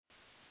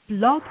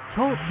Blog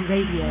Talk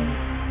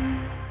Radio.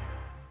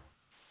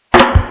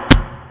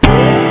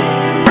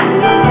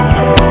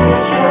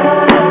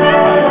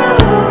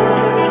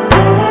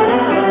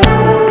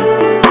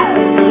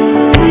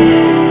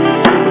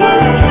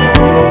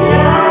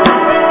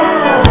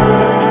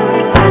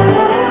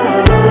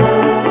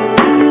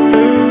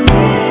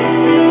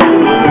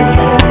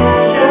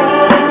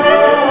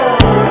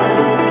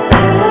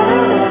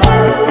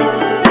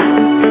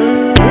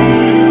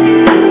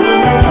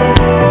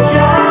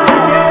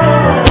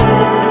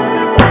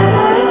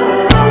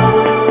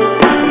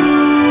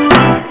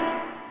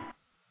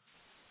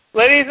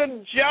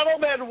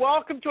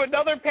 Welcome to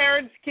another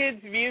Parents Kids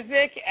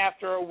Music.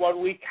 After a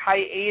 1-week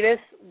hiatus,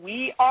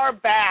 we are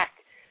back.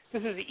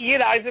 This is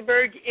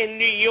Isanberg in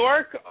New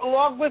York,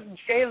 along with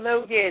Jaee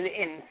Logan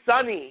in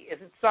sunny, is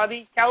it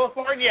sunny,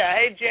 California.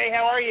 Hey, Jaee,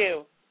 how are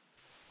you?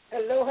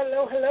 Hello,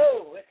 hello,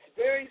 hello. It's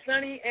very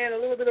sunny and a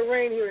little bit of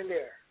rain here and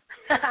there.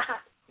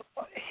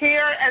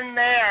 Here and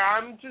there.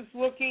 I'm just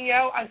looking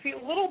out. I see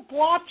little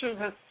blotches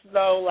of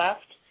snow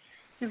left,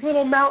 these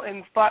little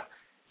mountains. But,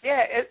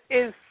 yeah, it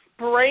is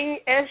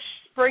spring-ish.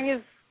 Spring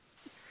is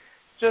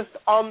just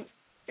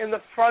in the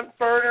front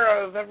burner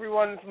of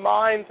everyone's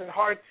minds and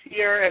hearts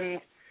here,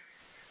 and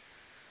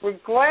we're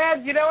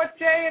glad. You know what,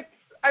 Jaee?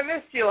 I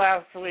missed you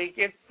last week.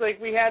 It's like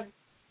we had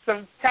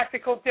some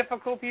technical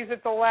difficulties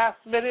at the last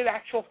minute,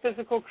 actual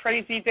physical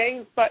crazy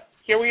things, but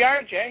here we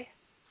are, Jaee.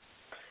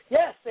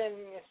 Yes, and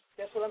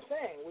that's what I'm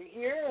saying. We're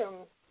here,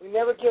 and we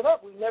never give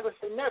up. We never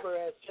say never,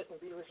 as Justin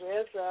Bieber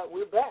says.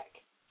 We're back.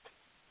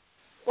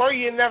 Or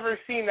you never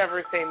say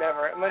never,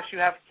 unless you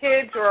have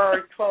kids or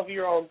a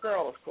 12-year-old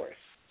girl, of course.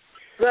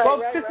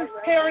 This is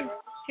Parents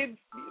Kids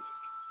Music.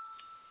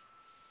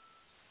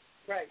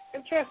 Right.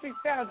 Interesting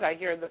sounds I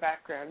hear in the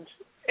background.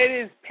 It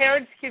is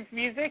Parents Kids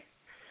Music.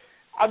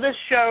 On this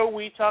show,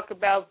 we talk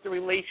about the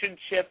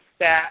relationships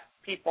that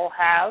people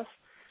have,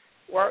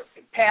 or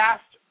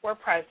past or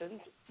present,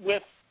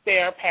 with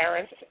their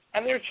parents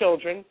and their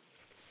children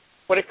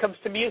when it comes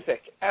to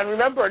music. And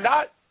remember,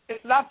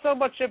 it's not so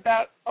much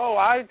about,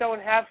 I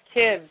don't have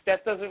kids.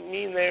 That doesn't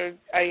mean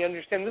I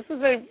understand. This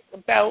is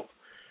about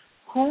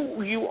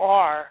who you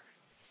are,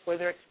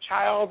 whether it's a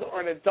child or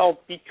an adult,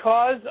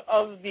 because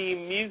of the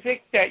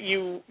music that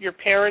your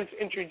parents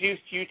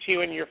introduced you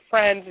to, and your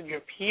friends and your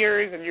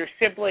peers and your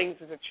siblings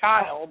as a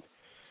child.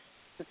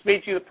 It's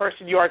made you the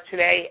person you are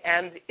today.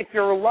 And if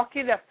you're lucky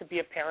enough to be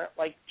a parent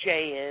like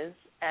Jaee is,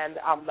 and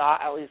I'm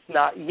not, at least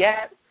not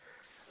yet,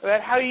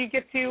 then how you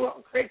get to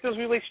create those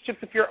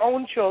relationships with your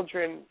own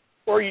children,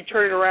 or you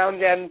turn it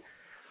around and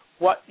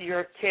what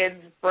your kids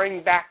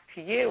bring back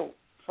to you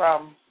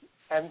from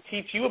and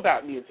teach you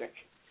about music.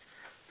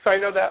 So I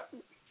know that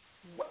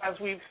as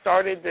we've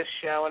started this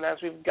show and as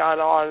we've gone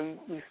on,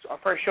 our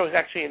first show is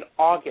actually in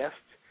August.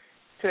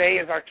 Today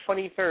is our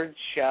 23rd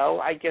show.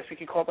 I guess we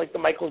could call it like the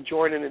Michael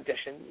Jordan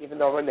edition, even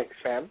though I'm a Knicks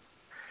fan.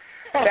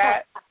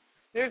 That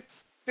there's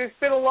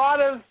been a lot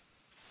of,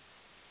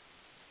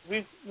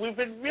 we've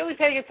been really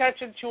paying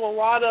attention to a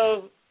lot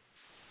of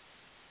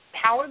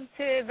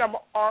talented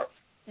art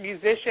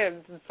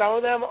musicians, and some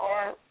of them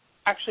are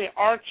actually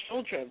our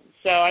children.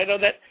 So I know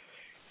that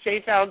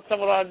Jaee found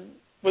someone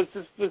was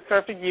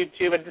surfing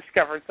YouTube and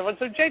discovered someone.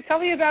 So Jaee, tell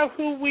me about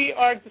who we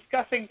are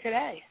discussing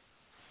today.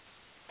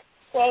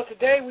 Well,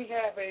 today we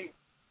have a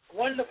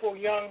wonderful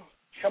young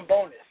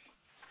trombonist.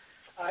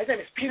 His name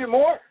is Peter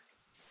Moore.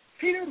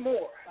 Peter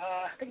Moore.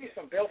 I think he's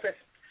from Belfast,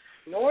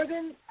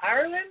 Northern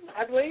Ireland,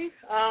 I believe.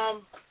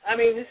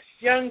 This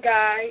young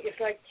guy is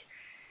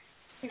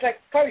he's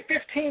probably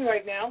 15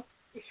 right now.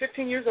 He's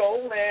 15 years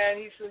old, and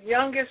he's the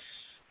youngest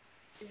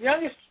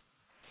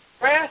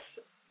brass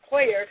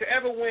player to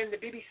ever win the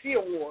BBC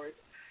Award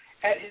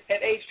at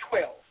age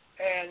 12.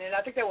 And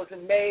I think that was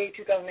in May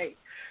 2008.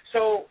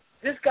 So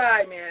this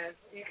guy, man,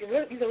 you can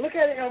look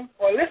at him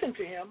or listen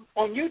to him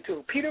on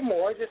YouTube. Peter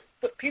Moore, just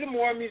put Peter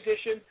Moore,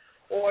 musician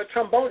or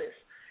trombonist,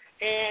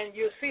 and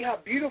you'll see how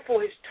beautiful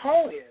his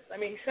tone is.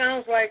 He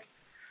sounds like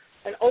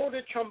an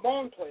older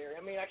trombone player.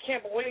 I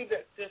can't believe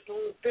that this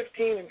little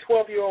 15 and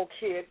 12-year-old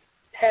kid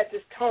had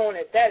this tone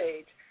at that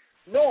age,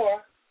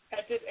 nor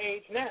at this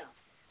age now.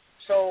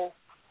 So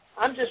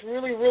I'm just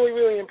really, really,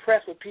 really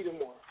impressed with Peter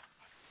Moore.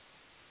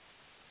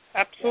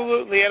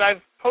 Absolutely, and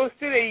I've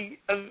posted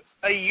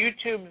a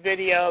YouTube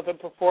video of him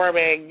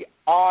performing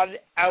on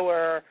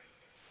our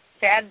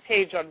fan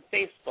page on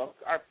Facebook,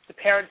 the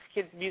Parents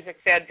Kids Music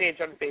fan page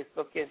on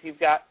Facebook. You've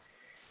got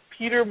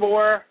Peter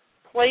Moore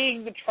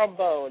playing the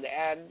trombone,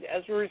 and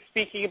as we were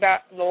speaking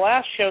about in the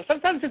last show,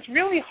 sometimes it's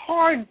really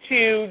hard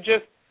to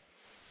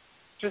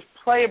just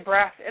play a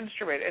brass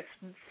instrument.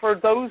 It's for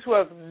those who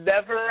have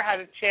never had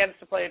a chance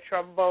to play a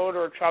trombone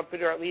or a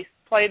trumpet, or at least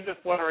played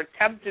before or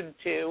attempted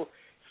to.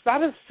 It's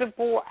not as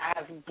simple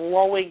as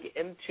blowing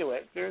into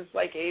it. There's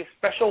like a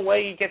special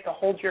way you get to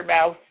hold your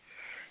mouth,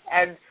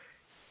 and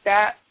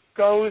that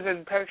goes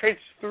and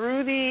penetrates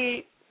through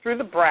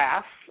the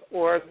brass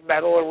or the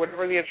metal or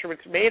whatever the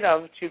instrument's made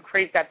of to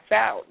create that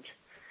sound.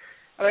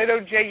 And I know,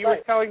 Jaee, you were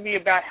telling me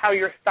about how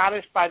you're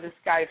astonished by this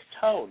guy's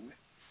tone.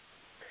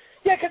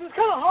 Yeah, because it's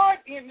kind of hard.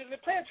 To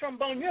play a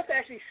trombone, you have to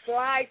actually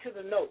slide to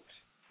the notes.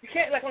 You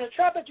can't, like on a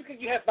trumpet,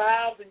 you have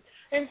valves,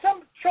 and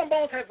some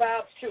trombones have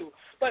valves too.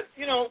 But,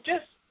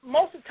 just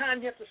most of the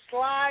time you have to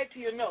slide to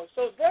your notes.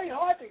 So it's very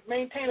hard to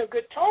maintain a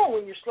good tone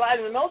when you're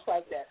sliding the notes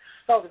like that.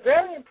 So I was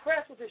very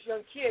impressed with this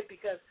young kid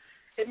because,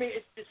 it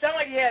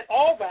sounded like he had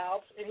all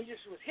valves, and he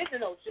just was hitting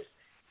the notes just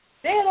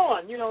dead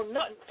on,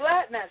 nothing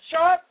flat, not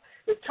sharp.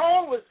 The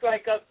tone was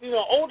like a,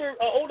 older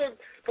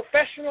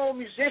professional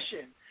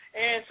musician.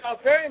 And so I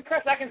was very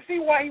impressed. I can see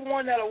why he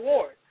won that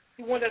award.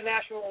 He won that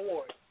national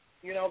award.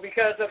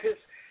 Because of his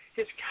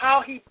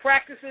how he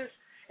practices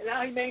and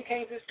how he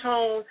maintains his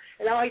tone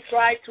and how he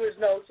slides to his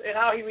notes and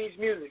how he reads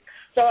music.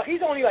 So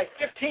he's only like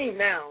 15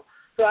 now.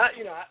 So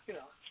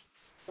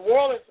the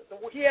world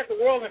he has the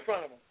world in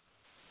front of him.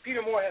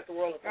 Peter Moore has the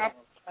world in front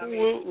of him.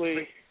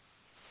 Absolutely.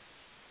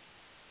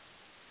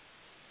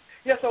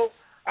 Yeah. So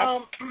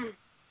I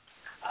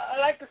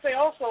like to say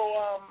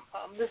also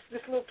this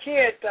little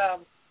kid.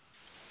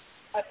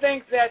 I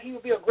think that he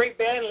would be a great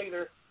band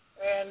leader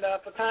and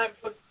for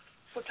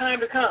time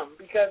to come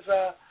because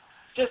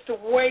just the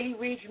way he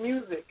reads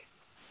music.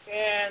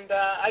 And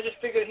I just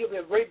figured he'll be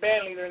a great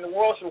band leader and the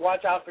world should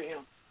watch out for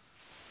him.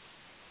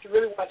 Should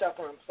really watch out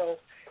for him. So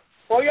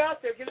while you're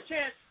out there, get a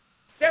chance.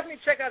 Definitely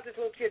check out this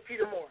little kid,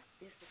 Peter Moore.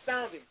 He's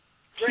astounding.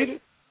 Great. And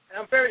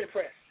I'm very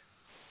impressed.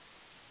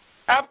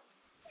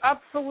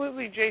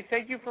 Absolutely, Jay.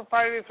 Thank you for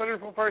finding this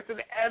wonderful person.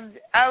 And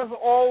as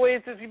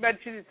always, as you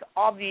mentioned, it's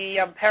on the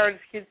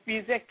Parents Kids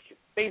Music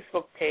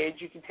Facebook page.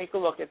 You can take a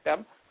look at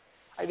them.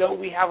 I know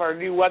we have our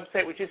new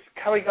website, which is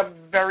coming up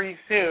very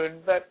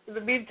soon, but in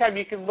the meantime,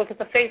 you can look at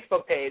the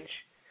Facebook page.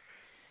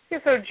 Yeah,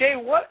 so, Jay,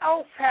 what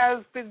else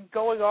has been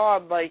going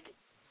on,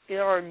 in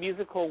our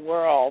musical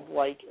world,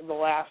 in the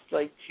last,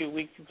 2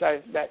 weeks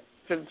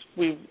since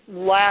we've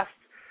last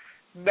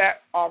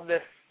met on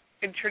this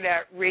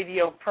internet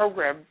radio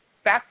program,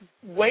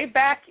 way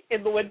back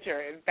in the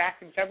winter and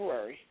back in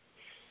February?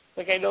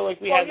 I know,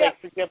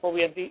 for example,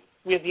 we had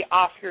the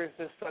Oscars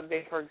this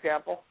Sunday, for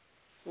example.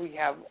 We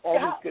have all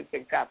these good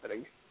things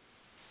happening.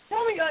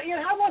 Tell me,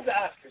 how was the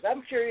Oscars?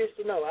 I'm curious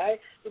to know. I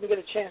didn't get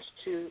a chance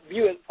to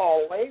view it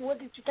all the way. What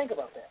did you think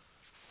about that?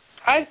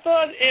 I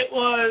thought it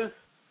was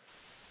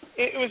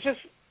just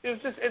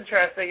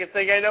interesting. It's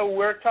I know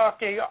we're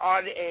talking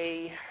on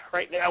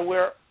right now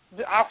where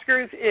the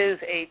Oscars is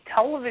a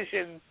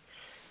television.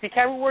 The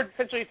Academy Awards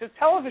essentially is a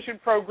television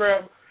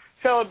program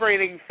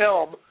celebrating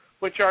film,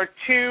 which are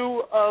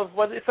two of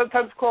what is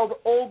sometimes called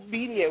old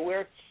media,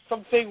 where it's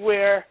something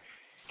where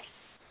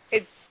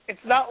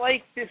it's not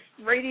like this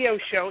radio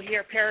show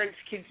here, Parents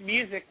Kids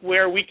Music,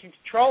 where we can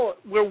control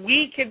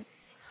it,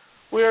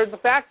 where the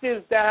fact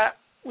is that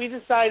we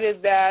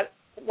decided that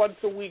once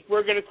a week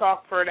we're going to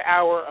talk for an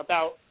hour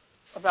about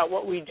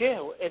what we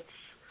do. It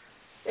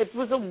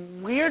was a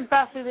weird,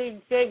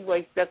 fascinating thing,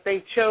 that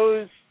they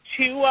chose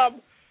two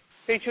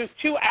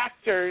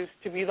actors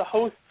to be the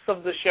hosts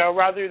of the show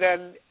rather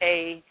than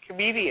a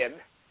comedian.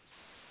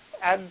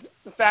 And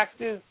the fact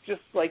is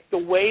just the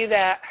way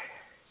that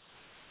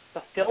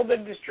the film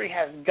industry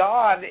has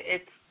gone,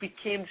 it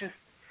became just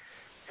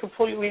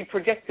completely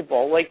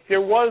predictable.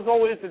 There was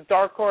always a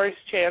dark horse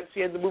chance.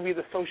 You had the movie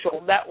The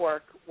Social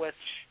Network, which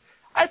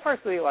I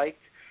personally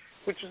liked,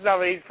 which was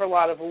nominated for a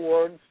lot of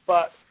awards,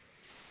 but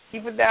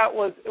even that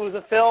was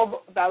a film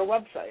about a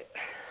website.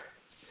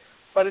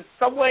 But in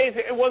some ways,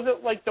 it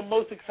wasn't the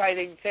most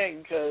exciting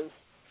thing because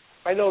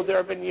I know there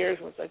have been years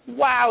where it's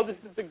wow, this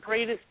is the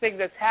greatest thing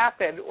that's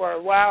happened,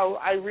 or wow,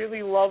 I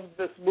really loved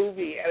this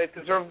movie and it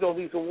deserved all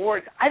these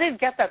awards. I didn't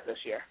get that this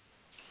year.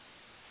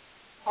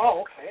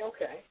 Oh,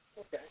 okay.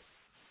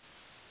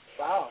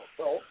 Wow.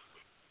 So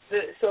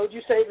would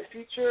you say the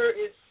future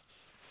is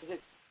it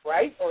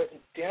bright or is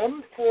it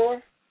dim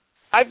for?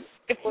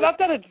 It's not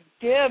that it's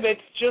dim.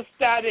 It's just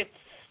that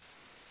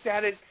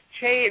it's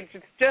changed.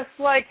 It's just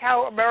like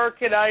how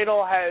American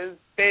Idol has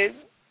been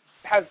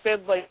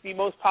the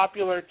most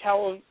popular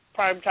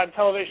primetime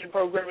television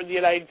program in the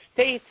United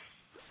States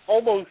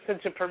almost since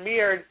it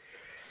premiered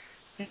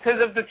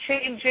because of the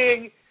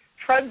changing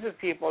trends of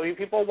people.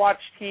 People watch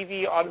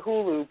TV on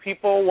Hulu.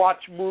 People watch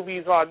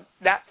movies on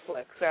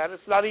Netflix. And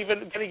it's not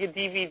even getting a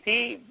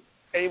DVD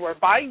anymore.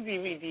 Buying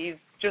DVDs,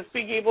 just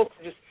being able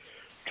to just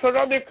turn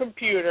on their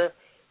computer,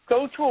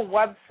 go to a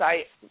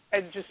website,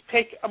 and just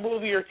pick a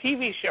movie or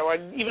TV show,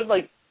 and even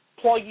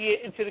plugging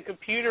it into the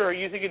computer or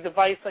using a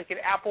device like an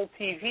Apple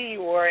TV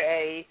or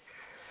a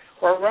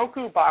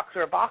Roku box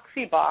or a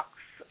Boxy box,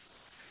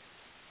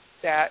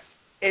 that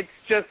it's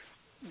just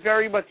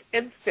very much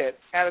instant.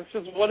 And it's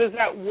just, what is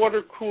that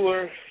water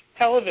cooler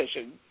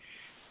television?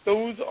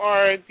 Those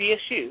are the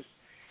issues.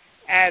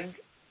 And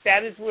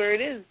that is where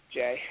it is,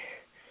 Jay.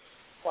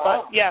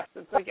 Wow. But, yes,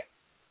 it's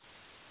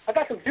I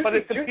got some juicy, but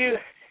it's a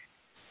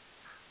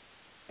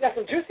I got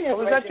some juicy information. What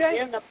was that,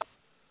 Jay?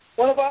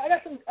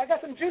 I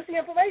got some juicy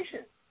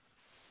information.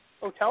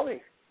 Oh, tell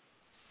me.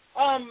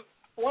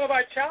 One of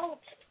our child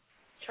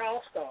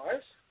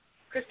stars,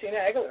 Christina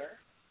Aguilera,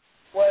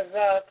 was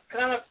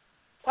kind of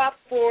popped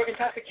for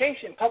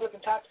public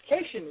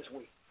intoxication this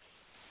week.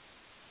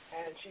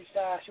 and she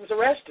was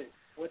arrested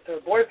with her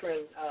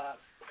boyfriend,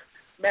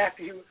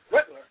 Matthew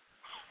Rutler.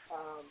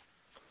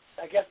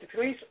 I guess the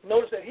police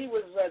noticed that he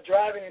was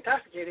driving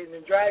intoxicated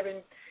and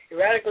driving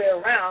erratically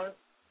around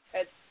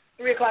at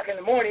 3 o'clock in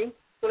the morning,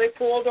 so they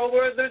pulled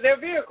over their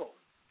vehicle.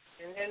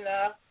 And then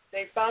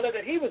they found out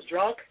that he was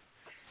drunk,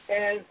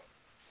 and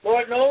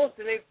Lord knows,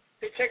 then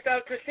they checked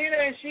out Christina,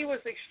 and she was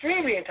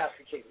extremely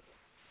intoxicated.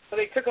 So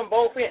they took them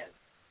both in.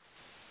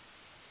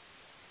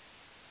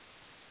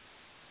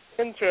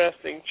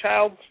 Interesting.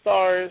 Child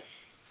stars.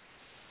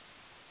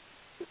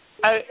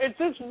 It's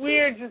just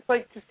weird, just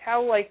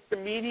how the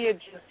media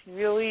just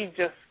really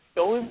just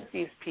goes with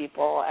these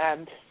people,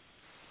 and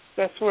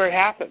that's where it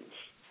happens.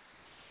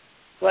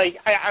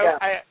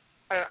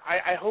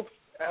 I hope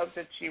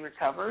that she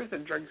recovers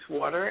and drinks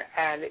water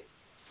and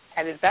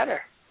is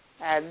better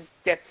and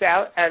gets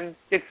out and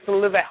gets to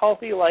live a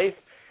healthy life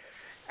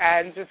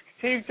and just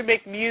continues to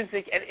make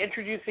music and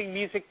introducing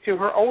music to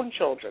her own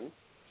children.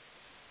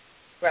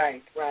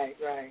 Right.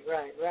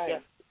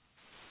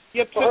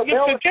 Yep. So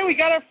Jay, we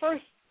got our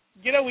first.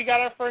 We got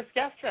our first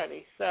guest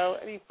ready. So,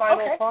 any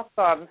final thoughts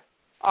on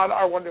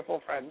our wonderful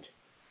friend?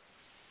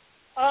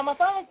 My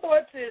final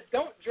thoughts is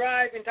don't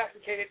drive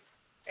intoxicated,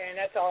 and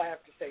that's all I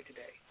have to say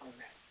today on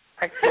that.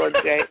 Excellent,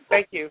 Jay.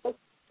 Thank you.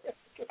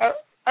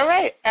 All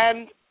right,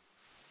 and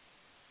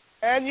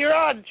you're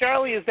on,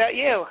 Charlie. Is that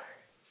you?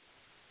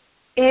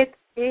 It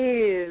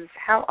is.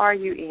 How are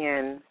you,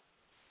 Ian?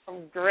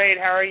 I'm great.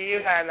 How are you?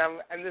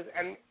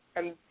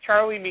 And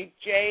Charlie meet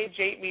Jay.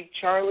 Jay meet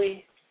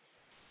Charlie.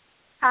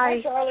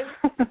 Hi, Charlie.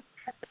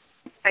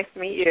 Nice to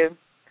meet you.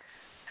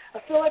 I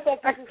feel like this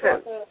is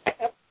like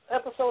an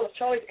episode of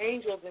Charlie's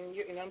Angels,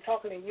 and I'm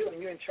talking to you,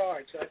 and you're in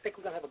charge. So I think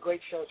we're gonna have a great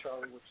show,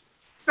 Charlie.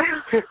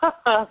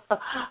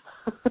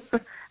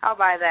 I'll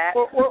buy that.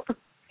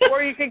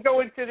 Or you can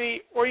always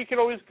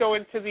go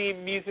into the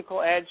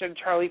musical edge and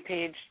Charlie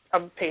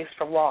Pace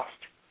from Lost.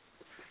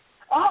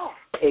 Oh,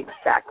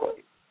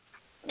 exactly.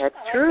 That's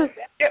true.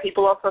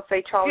 People also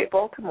say Charlie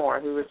Baltimore,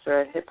 who was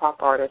a hip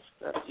hop artist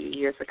a few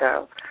years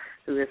ago,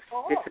 who has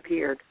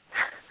disappeared.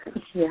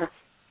 Yeah.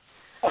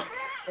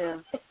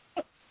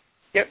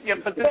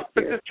 Yep. But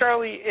this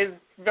Charlie is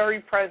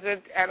very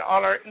present and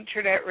on our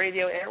internet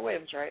radio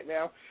airwaves right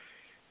now.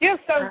 Yeah.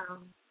 So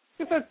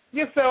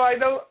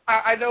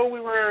I know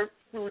we were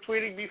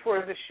tweeting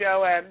before the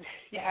show, and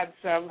you had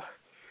some.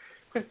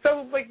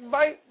 So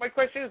my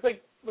question is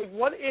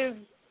what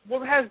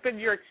has been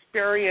your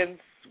experience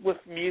with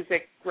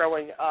music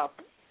growing up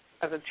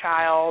as a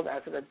child,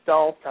 as an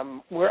adult,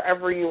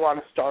 wherever you want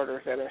to start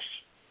or finish?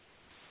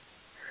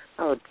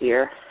 Oh,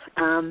 dear.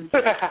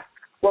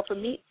 Well, for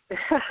me,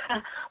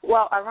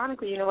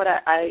 ironically, you know what,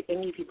 I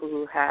knew people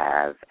who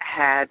have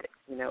had,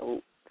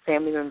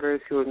 family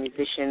members who were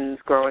musicians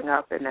growing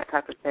up and that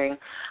type of thing.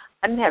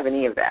 I didn't have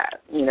any of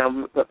that,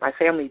 but my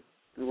family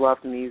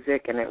loved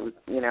music, and it was,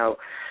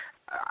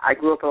 I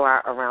grew up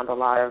around a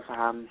lot of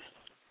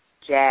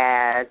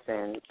jazz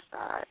and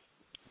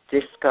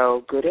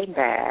disco, good and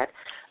bad,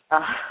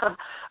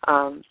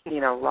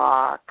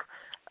 rock.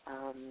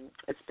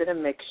 It's been a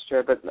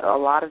mixture, but a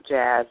lot of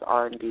jazz,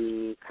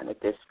 R&B, kind of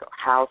disco,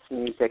 house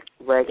music,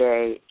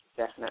 reggae,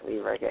 definitely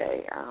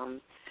reggae.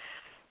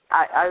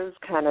 I was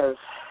kind of,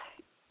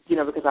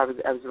 because I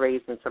was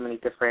raised in so many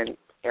different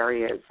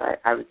areas,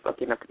 I was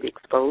lucky enough to be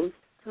exposed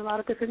to a lot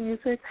of different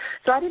music.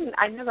 So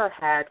I never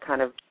had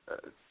kind of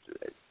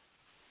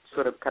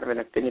an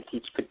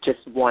affinity for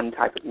just one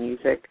type of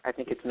music. I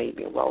think it's made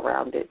me a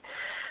well-rounded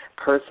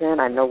person.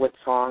 I know what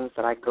songs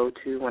that I go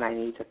to when I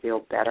need to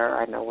feel better.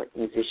 I know what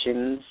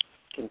musicians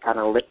can kind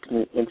of lift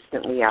me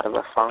instantly out of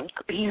a funk,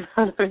 you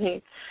know what I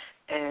mean?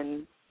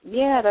 And,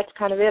 yeah, that's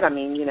kind of it. I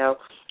mean,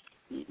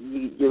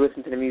 you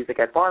listen to the music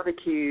at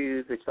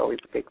barbecues, which is always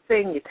a big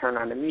thing. You turn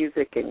on the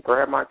music, and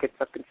Grandma gets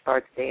up and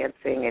starts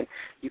dancing, and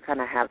you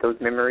kind of have those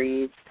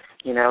memories.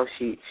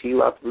 She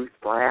loved Ruth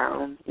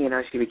Brown.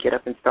 She would get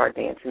up and start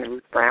dancing to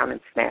Ruth Brown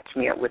and snatch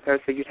me up with her.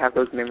 So you'd have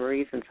those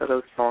memories. And so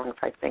those songs,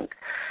 I think,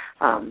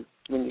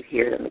 when you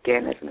hear them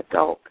again as an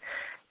adult,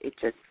 it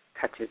just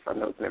touches on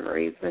those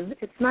memories. And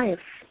it's nice.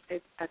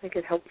 I think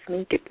it helps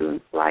me get through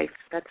life,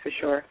 that's for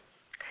sure.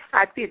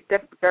 I'd be a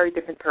very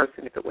different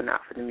person if it were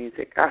not for the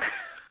music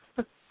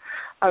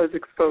I was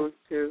exposed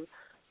to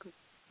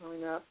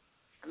growing up.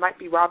 I might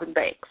be Robin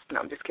Banks. No,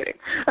 I'm just kidding.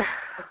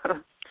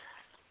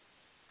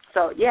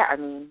 So, yeah, I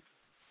mean,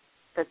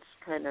 that's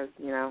kind of,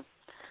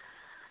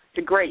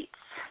 the greats,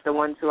 the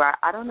ones who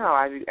I don't know,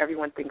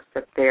 everyone thinks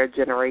that their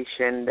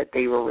generation that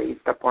they were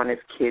raised up on as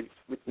kids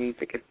with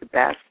music is the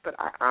best, but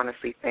I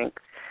honestly think,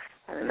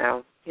 I don't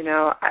know,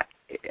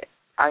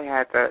 I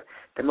had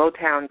the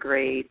Motown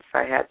greats,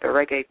 I had the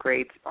reggae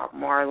greats, Bob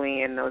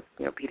Marley and those,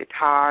 Peter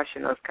Tosh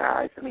and those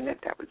guys. I mean,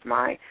 that was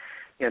my,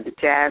 the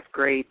jazz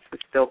greats were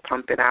still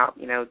pumping out,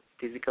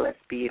 Dizzy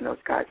Gillespie and those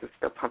guys were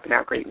still pumping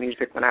out great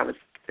music when I was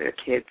a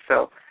kid.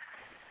 So,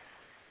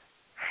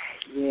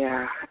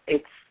 yeah,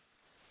 it's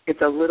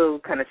a little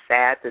kind of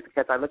sad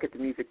because I look at the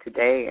music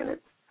today and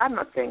I'm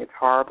not saying it's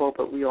horrible,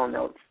 but we all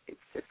know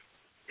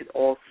it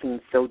all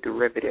seems so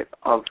derivative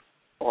of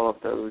all of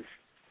those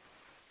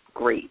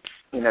greats.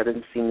 You know, it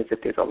doesn't seem as if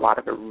there's a lot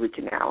of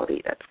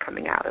originality that's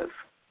coming out of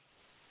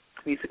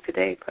music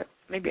today, but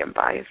maybe I'm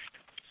biased.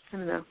 I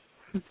don't know.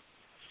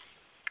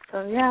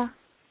 So, yeah.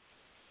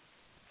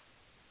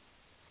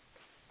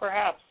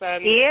 Perhaps.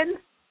 And Ian?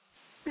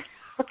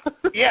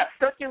 Yes.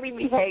 Don't you leave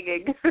me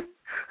hanging.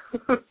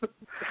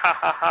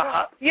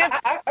 Yeah,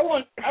 I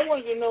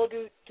wanted to know,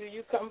 do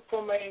you come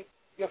from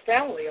your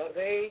family? Are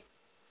they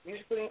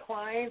musically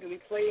inclined? Do they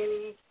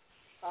play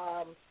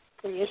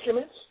any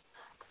instruments?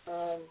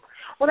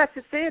 Well, that's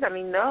just it. I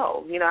mean,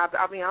 no. You know,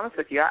 I'll be honest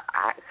with you.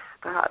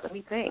 God, let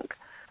me think.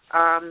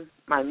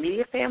 My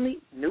immediate family,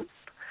 nope.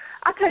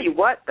 I'll tell you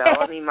what, though.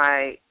 I mean,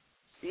 I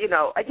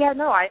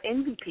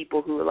envy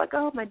people who are like,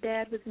 oh, my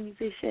dad was a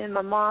musician,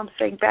 my mom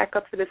sang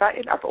backup for this.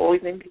 I've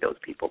always envied those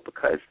people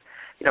because,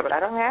 you know, but I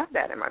don't have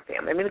that in my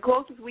family. I mean, the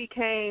closest we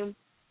came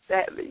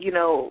that, you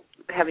know,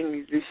 having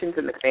musicians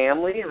in the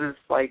family, it was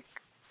like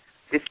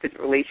distant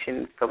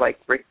relations to like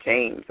Rick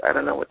James. I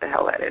don't know what the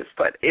hell that is,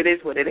 but it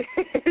is what it is.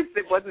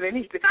 It wasn't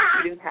anything.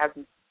 We didn't have,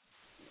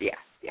 yeah.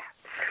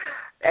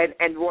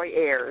 And Roy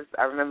Ayers.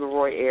 I remember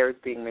Roy Ayers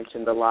being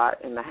mentioned a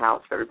lot in the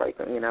house. Everybody,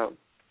 you know,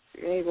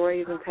 hey,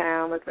 Roy's in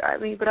town. I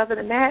mean, but other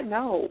than that,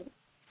 no.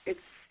 It's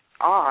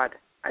odd,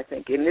 I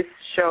think. And this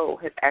show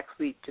has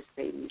actually just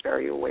made me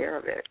very aware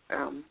of it.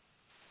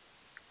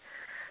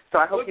 So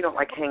I hope you don't,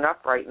 like, hang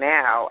up right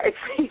now. It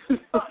seems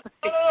like...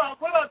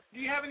 What about, do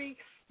you have any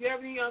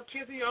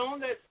kids of your own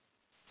that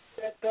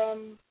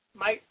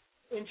might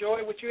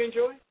enjoy what you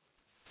enjoy?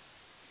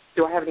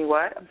 Do I have any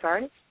what? I'm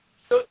sorry?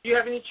 So, do you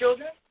have any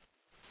children?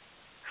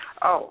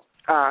 Oh,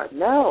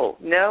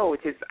 no,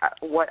 which is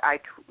what I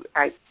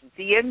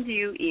DM'd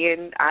you,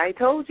 Ian. I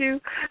told you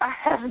I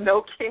have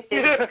no kids.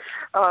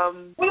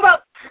 What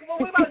about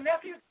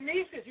nephews and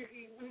nieces?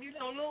 You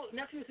know, little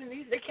nephews and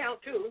nieces, they count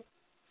too.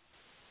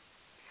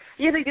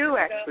 Yeah, they do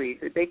actually.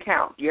 They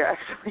count. You're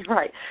absolutely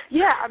right.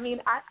 Yeah, I mean,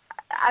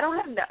 I don't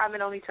have. I'm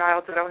an only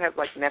child, so I don't have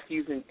like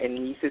nephews and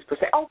nieces per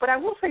se. Oh, but I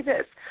will say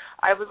this: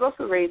 I was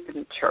also raised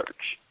in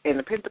church, in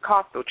a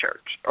Pentecostal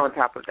church. On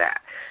top of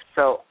that,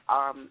 so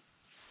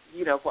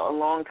you know, for a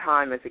long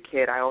time as a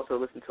kid, I also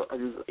listened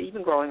to,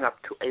 even growing up,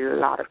 to a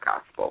lot of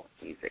gospel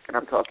music, and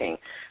I'm talking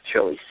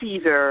Shirley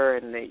Caesar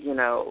and the, you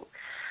know,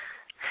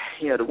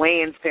 the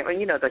Wayans family,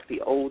 you know, like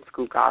the old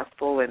school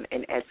gospel. And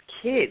as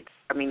kids,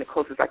 I mean, the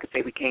closest I could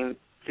say we came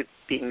to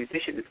being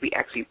musicians is we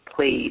actually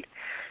played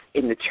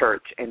in the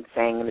church and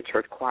sang in the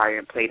church choir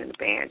and played in the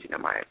band. You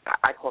know,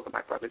 I call them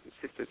my brothers and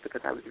sisters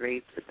because I was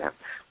raised with them.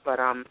 But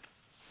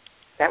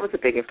that was a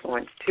big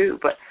influence too.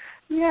 But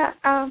yeah,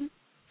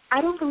 I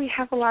don't really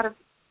have a lot of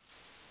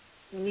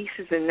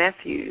nieces and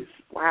nephews.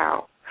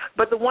 Wow.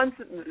 But the ones,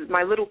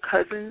 my little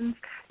cousins,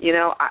 you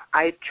know,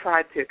 I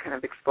tried to kind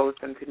of expose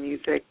them to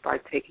music by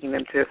taking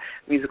them to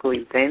musical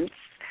events.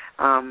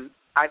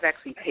 I've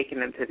actually taken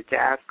them to the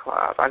jazz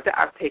club.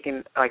 I've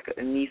taken, like,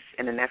 a niece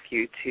and a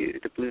nephew to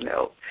the Blue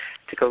Note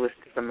to go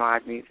listen to some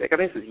live music. I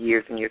mean, this was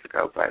years and years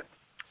ago, but,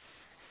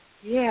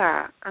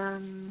 yeah.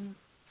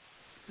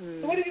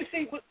 So what do you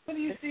see? What do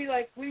you see?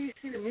 Like, where do you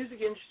see the music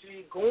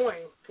industry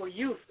going for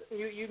youth?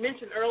 You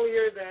mentioned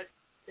earlier that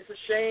it's a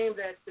shame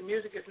that the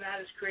music is not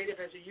as creative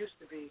as it used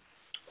to be.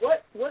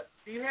 What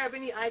do you have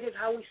any ideas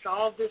how we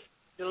solve this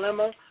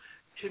dilemma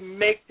to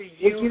make the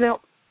youth?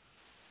 Well,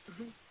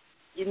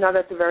 you know,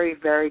 that's a very,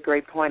 very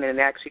great point, and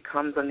it actually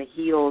comes on the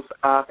heels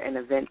of an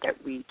event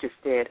that we just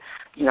did.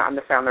 You know, I'm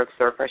the founder of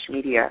Surfresh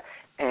Media,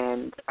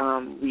 and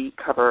we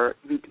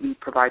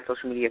provide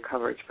social media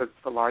coverage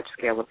for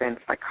large-scale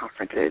events like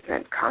conferences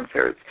and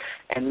concerts.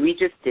 And we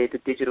just did the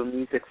Digital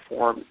Music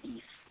Forum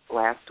East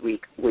last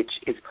week, which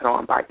is put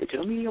on by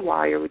Digital Media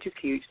Wire, which is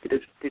huge,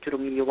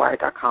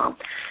 digitalmediawire.com.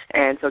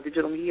 And so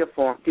Digital Music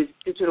Forum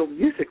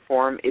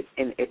is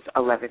in its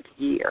 11th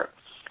year.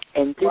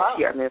 And this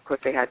year, I mean, of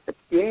course, they had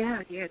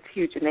it's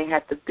huge. And they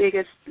had the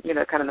biggest, you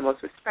know, kind of the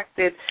most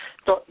respected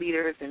thought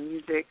leaders in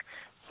music,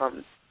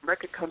 from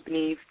record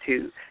companies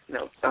to, you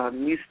know,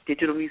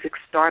 digital music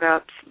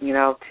startups, you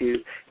know, to,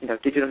 you know,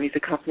 digital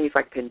music companies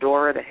like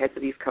Pandora. The heads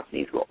of these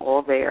companies were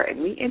all there,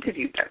 and we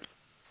interviewed them.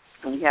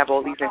 And we have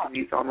all these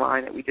interviews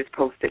online that we just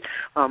posted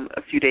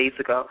a few days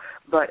ago.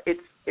 But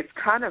it's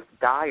kind of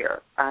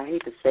dire. I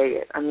hate to say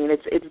it. I mean,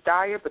 it's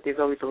dire, but there's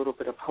always a little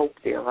bit of hope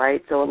there,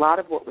 right? So a lot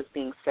of what was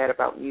being said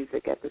about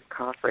music at this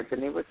conference,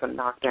 and there were some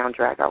knockdown,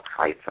 drag-out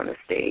fights on the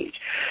stage,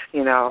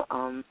 you know,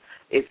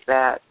 is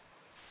that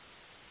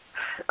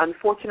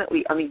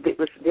unfortunately, I mean,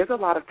 there's a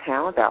lot of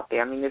talent out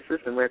there. I mean,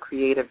 we're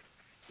creative.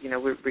 You know,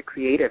 we're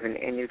creative, and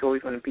there's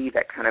always going to be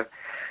that kind of.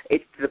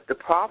 The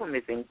problem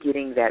is in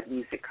getting that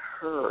music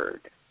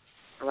heard,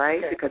 right?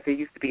 Okay. Because there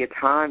used to be a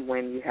time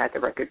when you had the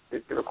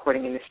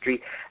recording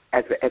industry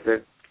as a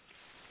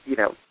you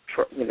know,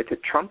 to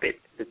trumpet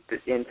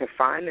and to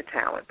find the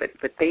talent,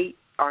 but they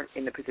aren't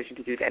in the position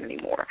to do that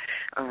anymore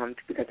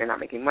because they're not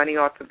making money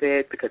off of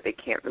it, because they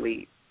can't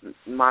really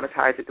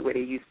monetize it the way they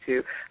used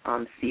to.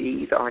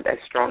 CDs aren't as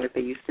strong as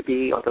they used to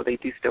be, although they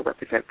do still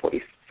represent 47%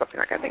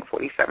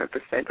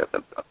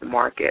 of the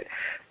market,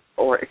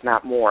 or if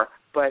not more.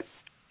 But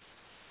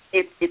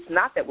it's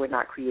not that we're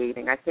not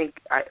creating. I think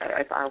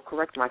I'll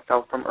correct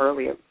myself from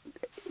earlier.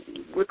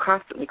 We're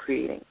constantly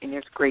creating, and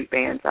there's great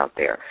bands out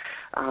there.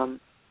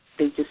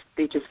 They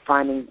just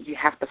finding, you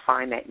have to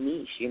find that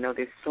niche.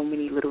 There's so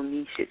many little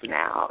niches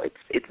now.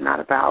 It's not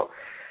about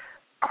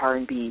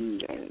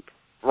R&B and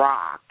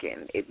rock,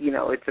 and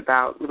it's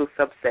about little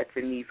subsets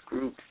in these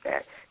groups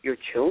that your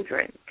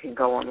children can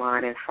go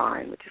online and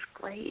find, which is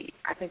great.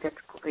 I think that's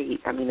great.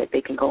 I mean, that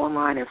they can go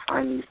online and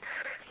find these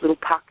little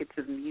pockets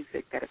of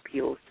music that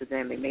appeals to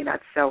them. They may not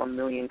sell 1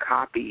 million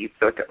copies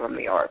or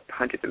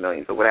hundreds of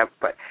millions or whatever,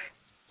 but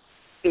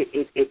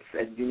it's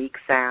a unique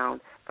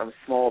sound from a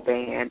small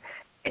band,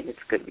 and it's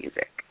good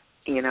music.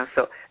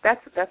 So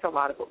that's a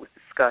lot of what was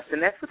discussed,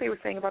 and that's what they were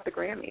saying about the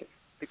Grammys.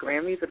 The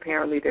Grammys,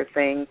 apparently, they're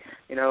saying,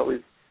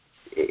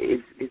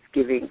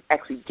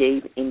 actually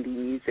gave indie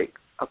music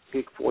a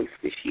big voice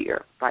this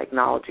year by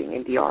acknowledging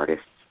indie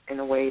artists in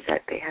a way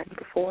that they hadn't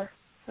before.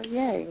 So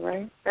yay,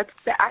 right?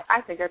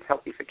 I think that's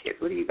healthy for kids.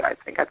 What do you guys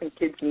think? I think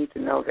kids need to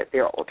know that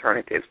there are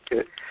alternatives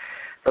to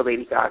the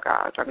Lady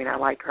Gaga's. I mean, I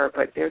like her,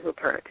 but there's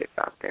alternatives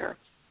out there.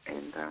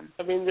 And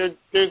I mean,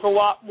 there's a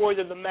lot more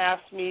than the mass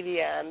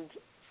media,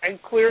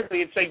 and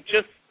clearly it's like,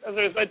 just as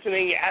I was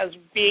mentioning, as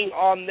being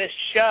on this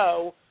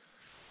show,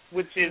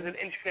 which is an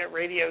internet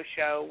radio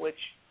show,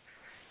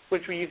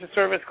 which we use a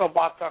service called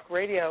Block Talk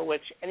Radio,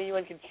 which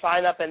anyone can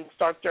sign up and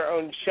start their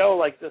own show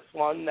like this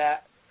one.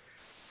 That's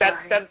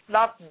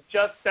not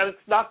just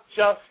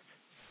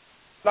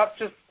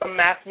the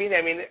mass media.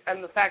 I mean,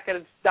 and the fact that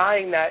it's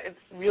dying, that it's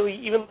really,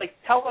 even like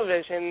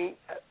television,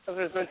 as I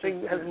was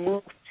mentioning, has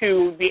moved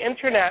to the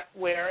internet,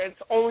 where it's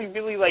only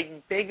really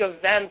like big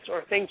events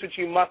or things which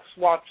you must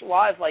watch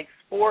live, like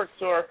sports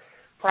or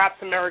perhaps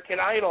American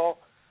Idol,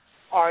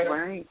 are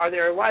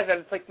there live.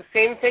 And it's like the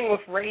same thing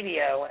with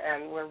radio,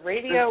 and where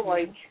radio,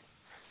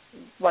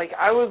 like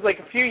I was like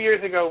a few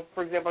years ago,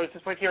 for example, I was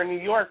just right here in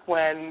New York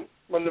when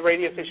the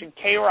radio station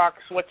K-Rock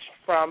switched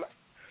from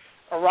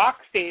a rock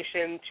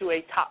station to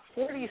a top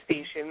 40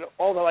 station,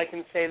 although I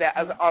can say that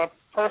as on a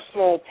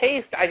personal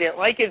taste, I didn't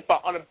like it,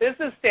 but on a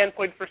business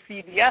standpoint for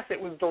CBS, it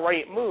was the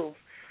right move,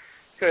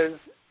 because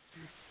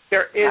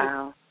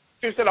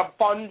there's an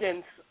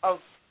abundance of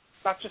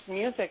not just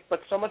music, but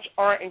so much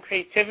art and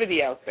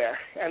creativity out there,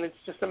 and it's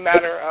just a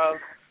matter of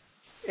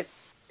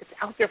it's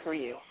out there for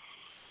you.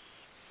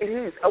 It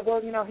is. Oh,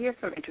 well, here's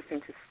some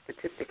interesting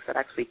statistics that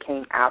actually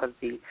came out of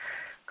the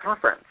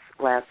conference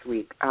last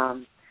week.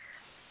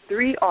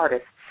 3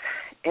 artists,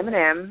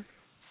 Eminem,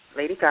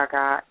 Lady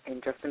Gaga,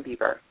 and Justin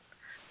Bieber,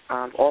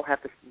 all have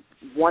this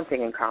one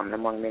thing in common,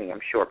 among many, I'm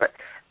sure, but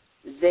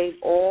they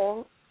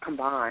all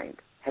combined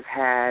have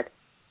had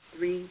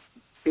 3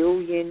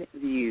 billion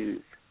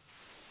views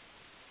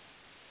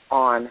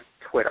on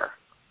Twitter.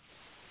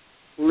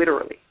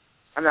 Literally.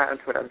 I'm not on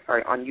Twitter, I'm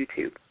sorry, on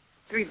YouTube.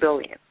 3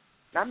 billion.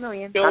 Not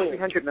million, not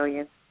 300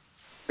 million.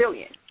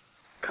 Billion.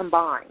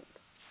 Combined.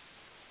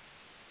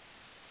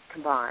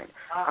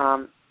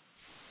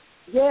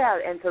 Yeah,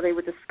 and so they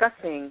were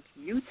discussing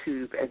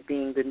YouTube as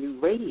being the new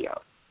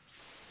radio.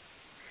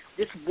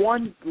 This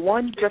one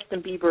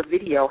Justin Bieber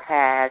video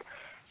had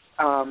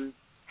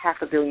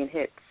 500 million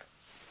hits.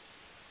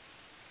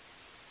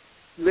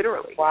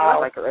 Literally. Wow.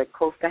 Like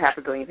close to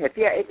 500 million hits.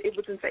 Yeah, it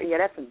was insane. Yeah,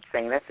 that's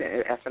insane. That's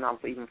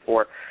astronomical even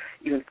for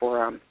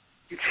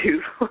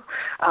YouTube.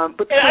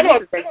 But I know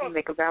they can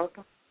make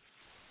available.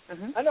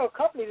 Mm-hmm. I know a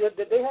company that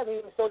they haven't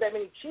even sold that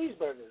many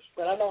cheeseburgers,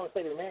 but I don't want to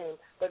say their name.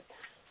 But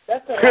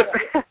that's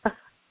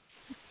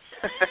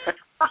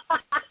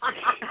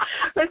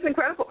that's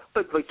incredible.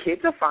 But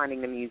kids are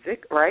finding the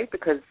music, right?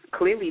 Because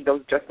clearly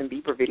those Justin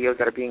Bieber videos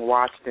that are being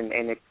watched and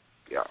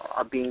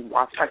are being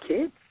watched by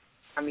kids.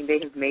 I mean, they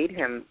have made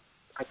him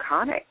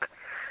iconic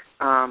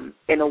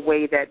in a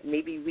way that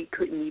maybe we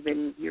couldn't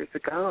even years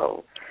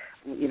ago,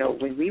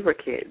 when we were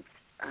kids.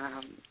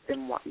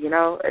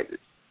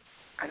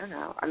 I don't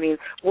know. I mean,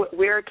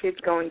 where are kids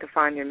going to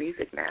find their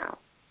music now?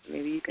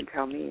 Maybe you can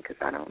tell me, because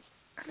I don't.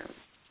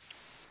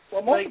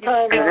 Well, most of the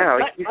time, I don't know.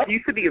 It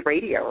used to be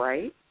radio,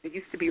 right? It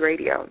used to be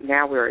radio.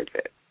 Now where is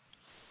it?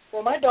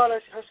 Well, my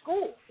daughter's, her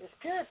school is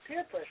peer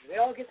pressure. They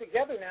all get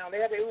together now.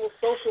 They have a little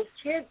social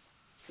kid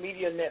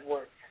media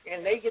network,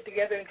 and they get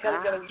together and tell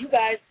each other, you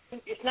guys,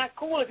 it's not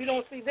cool if you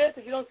don't see this,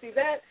 if you don't see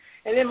that.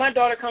 And then my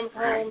daughter comes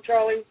home,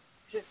 Charlie,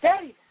 she says,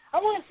 Daddy,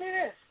 I want to see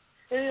this.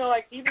 And,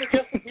 even the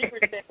Justin Bieber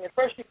thing, at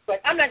first she was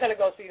like, I'm not going to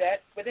go see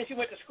that. But then she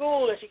went to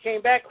school, and she came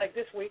back, like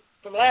this week,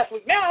 from last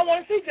week, now I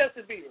want to see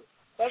Justin Bieber.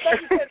 So I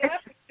thought she said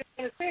last week she didn't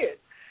want to see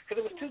it,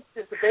 because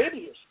it's the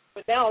babyish.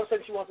 But now all of a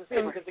sudden she wants to see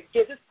it, because the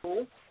kids at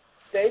school,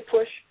 they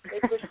push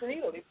the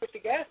needle, they push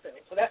the gas pedal.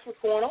 So that's what's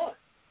going on.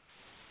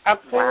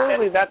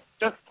 Absolutely. That's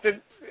just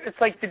it's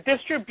like the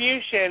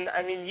distribution.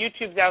 I mean,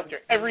 YouTube's out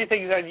there.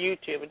 Everything's on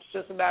YouTube. It's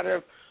just a matter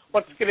of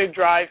what's going to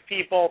drive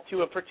people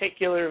to a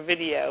particular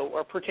video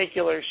or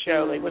particular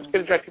show. Like what's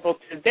going to drive people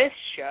to this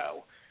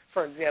show,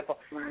 for example.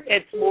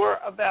 It's more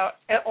about,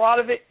 a lot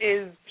of it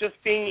is just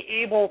being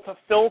able to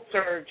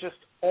filter just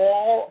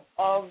all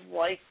of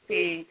like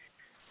the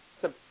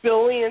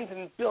billions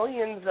and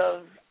billions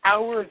of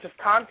hours of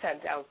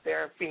content out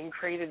there being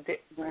created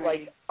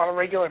like on a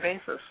regular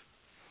basis.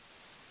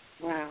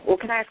 Wow. Well,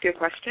 can I ask you a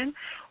question?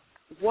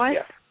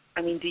 Yeah.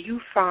 I mean, do you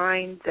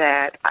find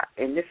that,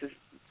 and this is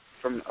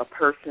from a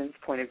person's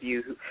point of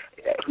view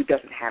who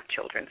doesn't have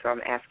children, so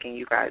I'm asking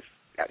you guys,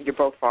 you're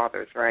both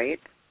fathers, right?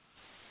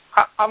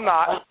 I'm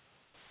not.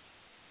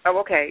 Oh,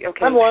 okay.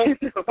 I'm one.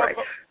 Right.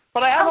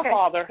 But I have a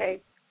father.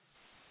 Okay.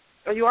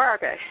 Oh, you are?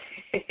 Okay.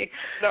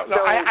 No,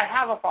 so, I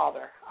have a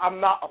father. I'm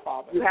not a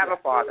father. You have a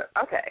father.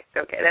 Okay.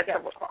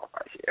 That's what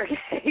qualifies you.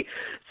 Okay.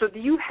 So do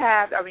you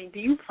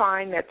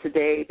find that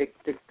today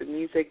the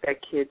music that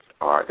kids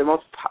are, the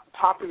most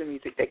popular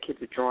music that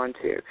kids are drawn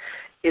to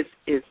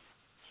is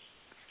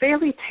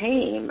fairly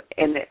tame,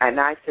 and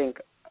I think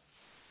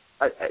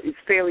it's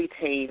fairly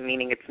tame,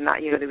 meaning it's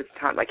not, there was a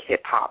time like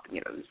hip-hop,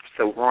 it was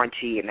so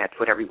raunchy, and that's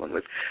what everyone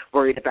was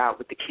worried about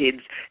with the kids.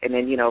 And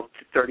then,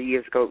 30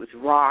 years ago it was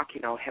rock,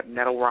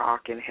 metal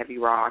rock and heavy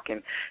rock,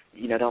 and,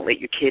 don't let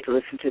your kids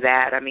listen to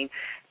that. I mean,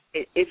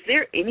 is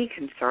there any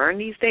concern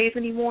these days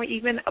anymore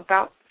even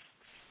about,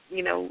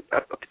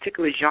 a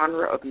particular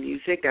genre of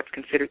music that's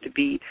considered to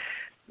be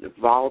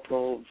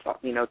volatile,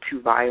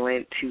 too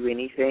violent, too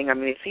anything? I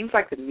mean, it seems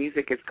like the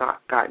music has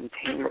gotten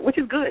tamer, which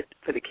is good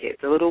for the kids,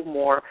 a little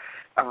more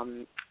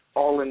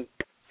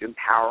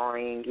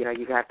empowering.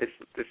 You got this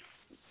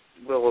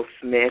Willow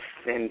Smith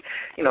and,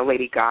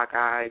 Lady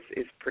Gaga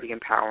is pretty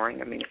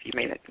empowering. I mean, if you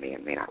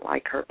may not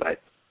like her, but it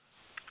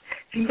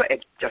seems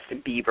like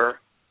Justin Bieber,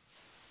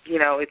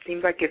 it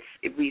seems like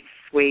we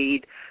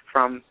swayed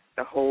from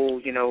the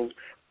whole,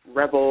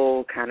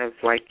 rebel kind of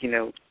like,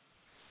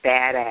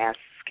 badass,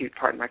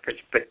 pardon my French,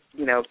 but,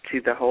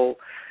 to the whole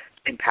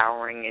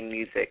empowering in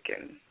music.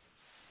 And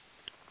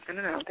I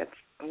don't know,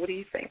 what do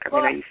you think? I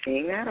mean, are you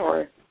seeing that,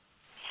 or?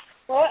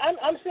 Well,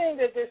 I'm saying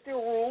that there's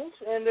still rules,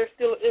 and there's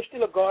still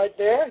a guard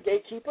there, a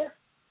gatekeeper.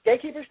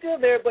 Gatekeeper's still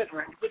there, but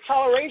the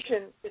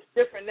toleration is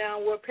different now,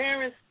 where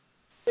parents,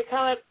 they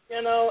kind of,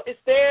 it's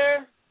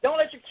there. Don't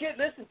let your kid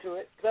listen to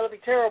it, because that'll be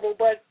terrible,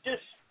 but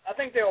just, I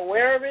think they're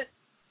aware of it,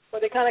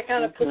 but they kind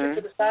of push it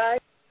to the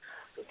side.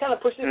 They kind of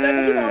push it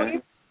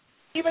back,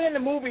 even in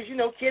the movies,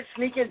 kids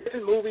sneak in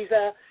different movies.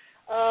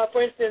 For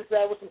instance,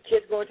 with some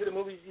kids going to the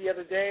movies the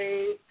other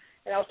day,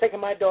 and I was taking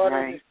my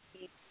daughter to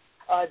see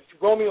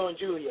Romeo and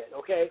Juliet,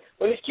 okay?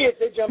 Well, these kids,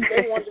 they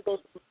wanted to go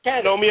to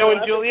Canada. Romeo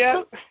and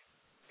Juliet?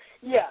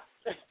 Yeah.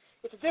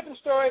 It's a different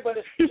story, but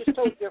it's just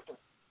totally different.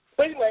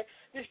 But anyway,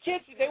 these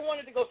kids, they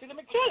wanted to go see the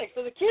mechanics.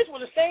 So the kids were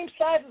the same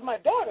size as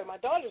my daughter.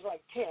 My daughter's like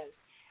 10.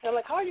 And I'm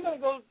like, how are you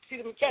going to go see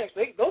the mechanics?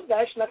 Those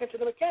guys snuck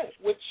into the mechanics,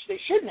 which they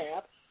shouldn't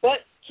have.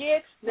 But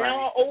kids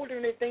now are older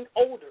and they think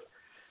older.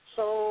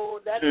 So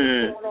that's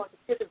what's going on.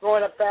 The kids are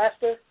growing up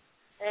faster,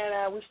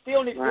 and we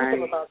still need to do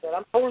something about that.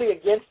 I'm totally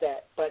against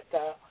that. But,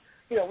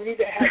 we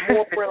need to have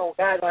more parental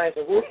guidelines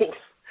and rules.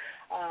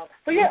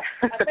 But, yeah,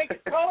 I think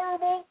it's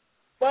tolerable,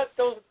 but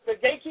the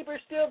gatekeeper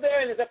is still there,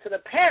 and it's up to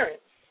the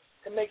parents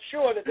to make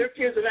sure that their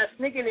kids are not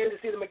sneaking in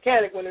to see the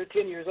mechanic when they're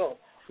 10 years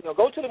old.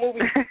 Go to the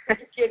movies with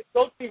your kids.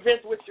 Go to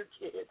events with your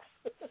kids.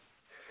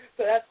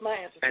 So that's my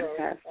answer.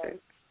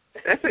 Fantastic.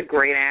 That's a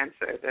great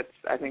answer.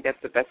 I think that's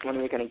the best one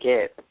we're going to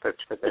get. But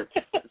it's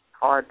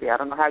hard. I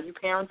don't know how you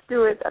parents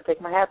do it. I take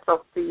my hats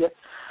off to you.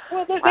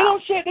 Well, they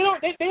don't share.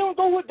 They don't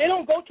go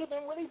to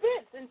them with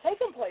events and take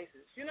them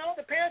places.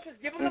 The parents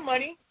just give them the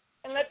money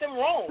and let them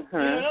roam.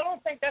 I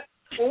don't think that's.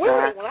 When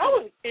I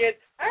was a kid,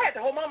 I had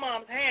to hold my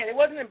mom's hand. It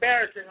wasn't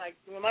embarrassing. Like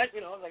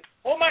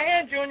hold my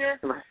hand, Junior.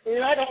 I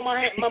had to hold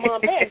my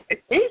mom's hand.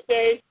 These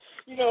days,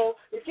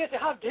 the kids say,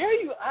 "How dare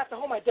you? I have to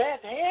hold my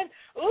dad's hand?"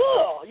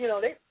 Ugh,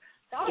 they.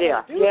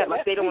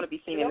 Like they don't want to be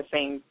seen in the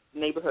same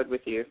neighborhood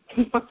with you.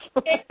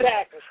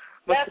 Exactly.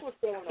 That's what's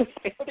going on.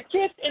 But the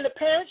kids and the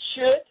parents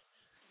should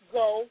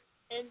go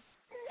and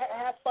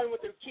have fun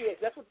with their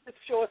kids. That's what this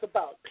show is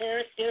about.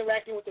 Parents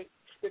interacting with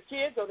their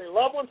kids or their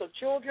loved ones or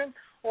children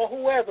or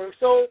whoever.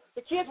 So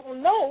the kids will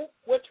know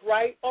what's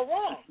right or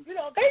wrong. They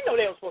know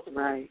they were supposed to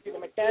be the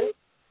mechanic.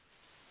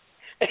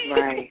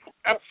 Right.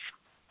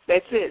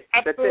 That's it.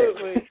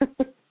 Absolutely. That's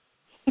it.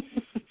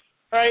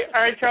 All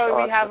right, Charlie.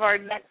 Awesome. We have our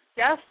next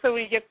guest, so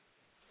we get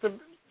to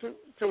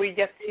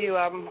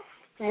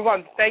move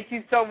on. Thank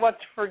you so much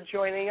for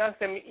joining us,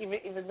 and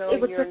even though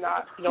you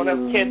don't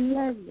have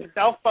kids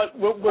yourself, but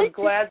we're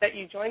glad that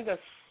you joined us.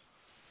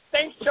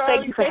 Thanks, Charlie.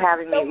 Thank you for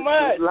having me. So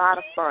much. It was a lot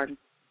of fun.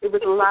 It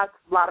was a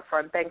lot of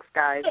fun. Thanks,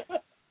 guys.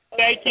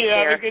 Thank you.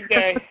 Have a good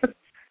day.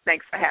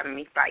 Thanks for having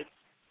me. Bye.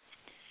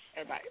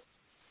 Bye.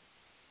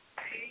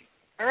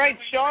 All right,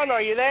 Sean,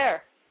 are you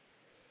there?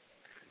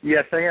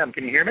 Yes, I am.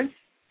 Can you hear me?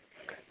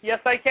 Yes,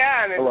 I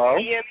can. Hello?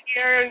 Ian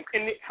here.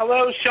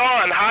 Hello,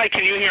 Sean. Hi,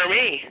 can you hear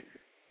me?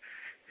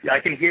 Yeah, I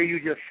can hear you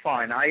just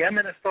fine. I am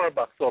in a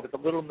Starbucks, so if it's a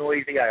little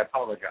noisy, I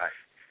apologize.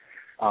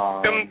 It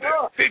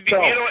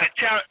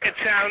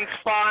sounds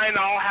fine.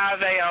 I'll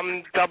have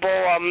a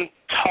double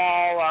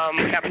tall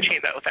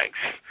cappuccino, thanks.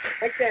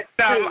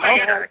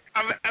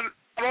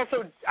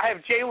 I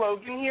have Jaee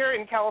Logan here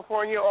in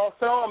California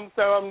also.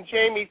 So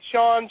Jaee meets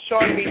Sean.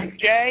 Sean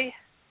meets Jaee.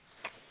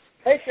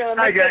 Hey, Sean,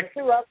 Hi, make Jack. that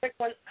two. I'll take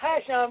one. Hi,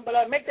 Sean, but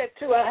make that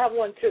two. I have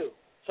one, too.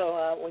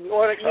 So when you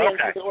order me, you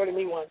can order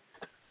me one.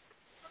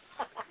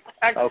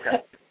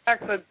 Okay.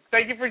 Excellent.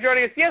 Thank you for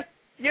joining us.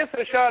 Yes,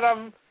 so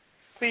Sean,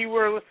 so you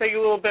were saying a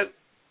little bit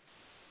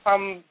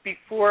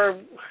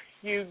before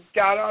you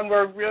got on,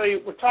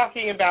 we're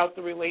talking about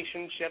the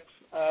relationships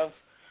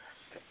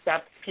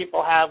that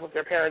people have with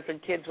their parents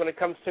and kids when it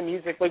comes to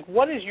music. Like,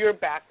 what is your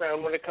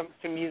background when it comes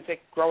to music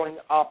growing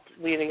up,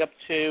 leading up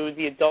to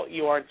the adult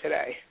you are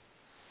today?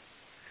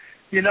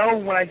 You know,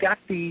 when I got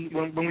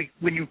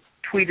when you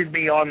tweeted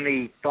me on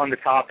the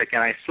topic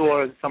and I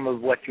saw some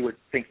of what you were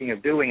thinking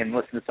of doing and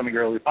listened to some of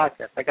your early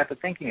podcasts, I got to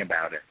thinking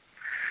about it.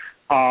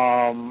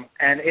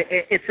 And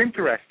it's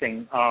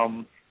interesting.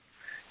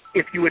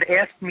 If you had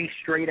asked me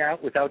straight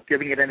out without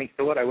giving it any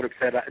thought, I would have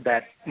said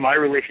that my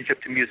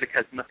relationship to music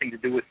has nothing to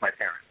do with my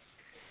parents.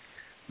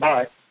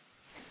 But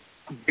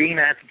being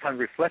that I had some time to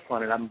reflect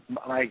on it,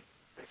 my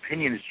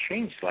opinion has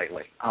changed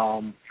slightly.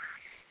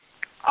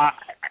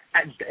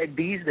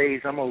 These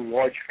days, I'm a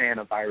large fan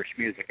of Irish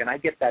music, and I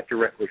get that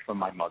directly from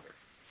my mother.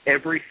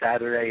 Every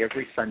Saturday,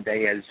 every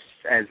Sunday,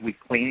 as we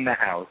clean the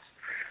house,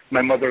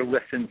 my mother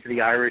listens to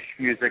the Irish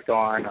music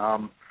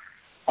on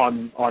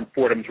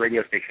Fordham's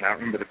radio station. I don't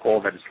remember the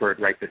call that is for it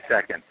right this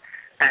second.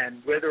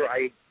 And whether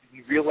I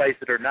realized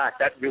it or not,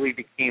 that really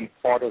became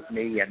part of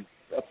me and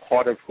a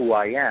part of who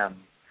I am,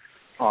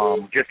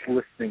 just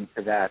listening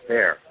to that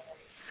there.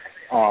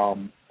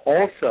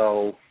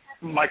 Also,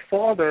 my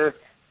father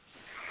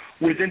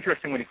was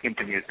interesting when it came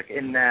to music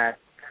in that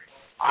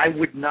I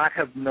would not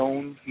have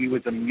known he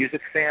was a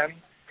music fan.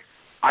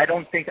 I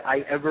don't think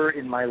I ever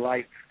in my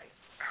life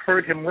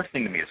heard him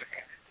listening to music.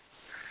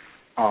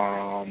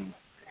 And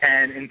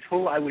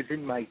until I was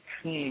in my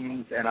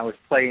teens and I was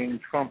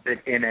playing trumpet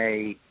in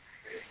a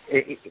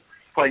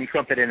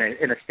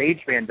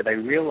stage band that I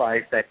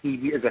realized that he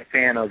is a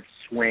fan of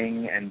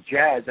swing and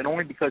jazz, and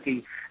only because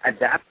he at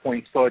that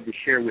point started to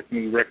share with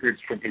me records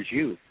from his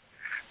youth.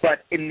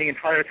 But in the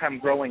entire time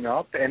growing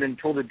up and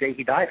until the day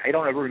he died, I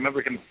don't ever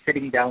remember him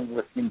sitting down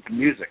listening to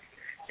music.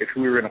 If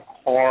we were in a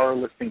car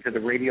listening to the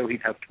radio,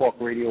 he'd have talk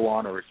radio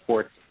on or a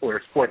sports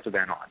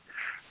event on.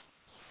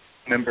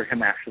 I remember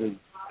him actually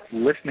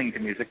listening to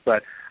music,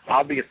 but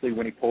obviously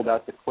when he pulled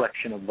out the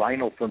collection of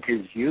vinyl from his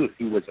youth,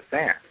 he was a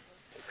fan.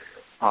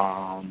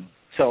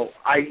 So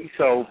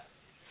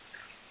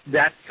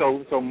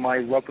my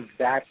love of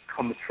that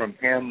comes from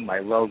him.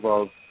 My love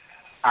of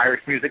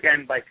Irish music,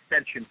 and by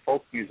extension,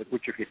 folk music,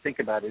 which, if you think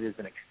about it, is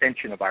an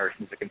extension of Irish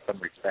music in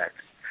some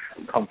respects,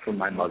 come from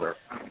my mother.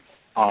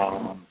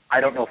 I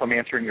don't know if I'm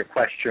answering your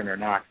question or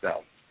not,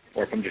 though,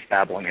 or if I'm just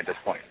babbling at this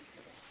point.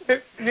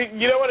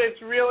 You know what? It's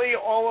really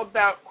all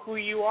about who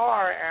you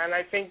are, and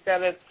I think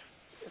that it's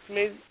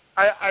amazing.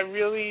 I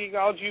really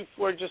acknowledge you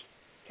for just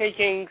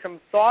taking some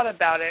thought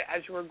about it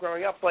as you were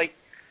growing up. Like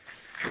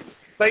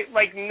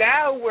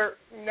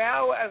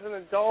now as an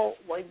adult,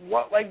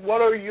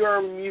 what are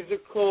your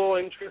musical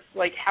interests?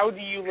 Like, how do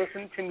you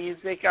listen to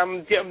music?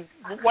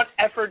 What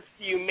efforts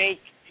do you make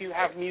to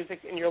have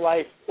music in your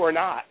life or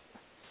not?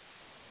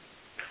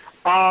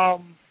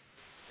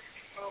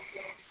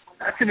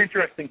 That's an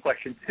interesting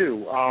question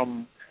too.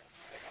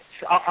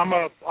 So I'm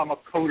a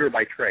coder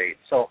by trade,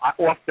 so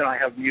often I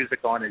have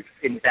music on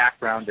in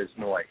background as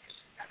noise,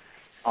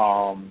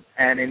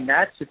 and in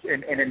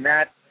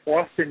that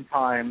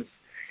oftentimes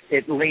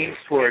it leans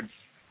towards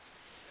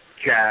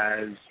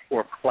jazz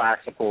or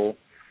classical,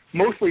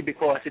 mostly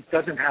because it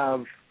doesn't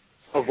have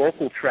a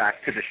vocal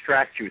track to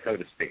distract you, so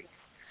to speak.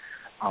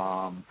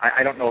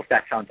 I don't know if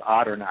that sounds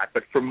odd or not,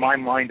 but for my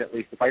mind at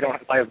least, if I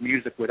have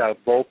music without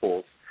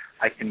vocals,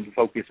 I can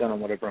focus on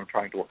whatever I'm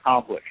trying to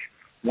accomplish.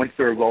 Once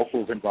there are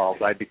vocals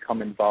involved, I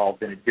become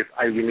involved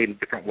I relate a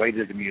different way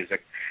to the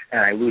music,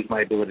 and I lose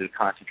my ability to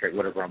concentrate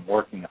whatever I'm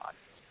working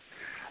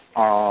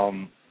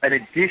on. In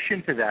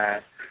addition to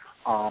that,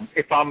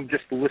 if I'm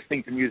just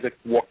listening to music,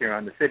 walking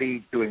around the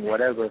city, doing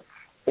whatever,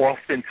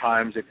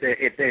 oftentimes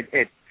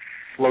it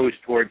flows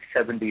towards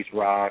 70s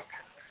rock,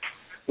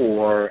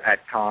 or at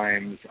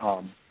times,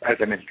 as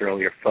I mentioned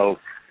earlier, folk.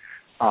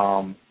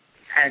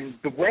 And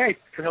the way I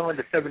fell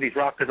into 70s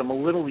rock, because I'm a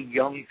little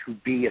young to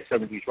be a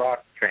 70s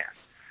rock fan.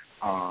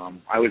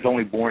 I was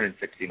only born in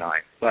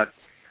 69. But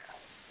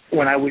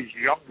when I was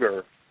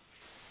younger,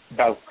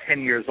 about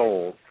 10 years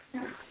old,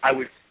 I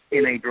was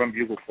in a drum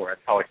bugle corps.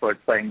 That's how I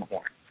started playing the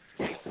horn.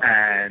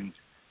 And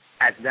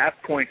at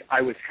that point,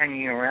 I was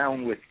hanging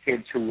around with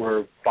kids who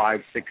were 5,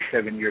 6,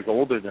 7 years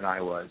older than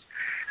I was.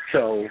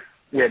 So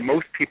where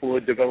most people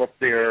had developed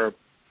the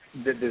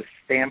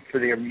stamp for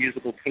their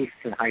musical tastes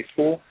in high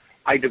school,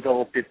 I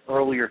developed it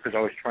earlier because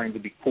I was trying to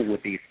be cool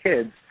with these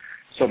kids.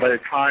 So by the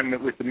time it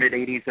was the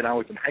mid-'80s and I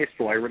was in high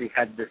school, I already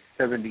had this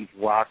 70s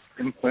rock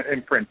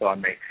imprint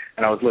on me.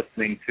 And I was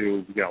listening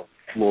to,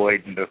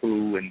 Floyd and The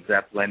Who and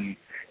Zeppelin,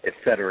 et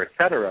cetera, et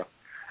cetera.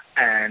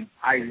 And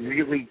I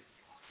really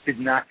did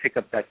not pick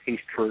up that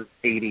taste for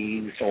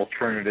 80s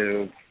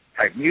alternative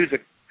type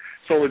music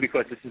solely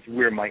because this is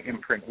where my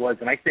imprint was.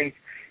 And I think,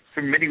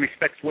 in many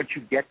respects, once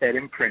you get that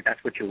imprint,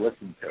 that's what you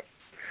listen to.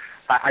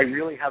 I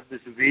really have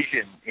this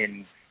vision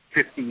in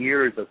 50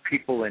 years of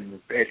people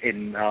in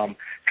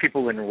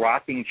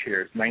rocking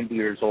chairs, 90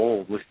 years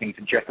old, listening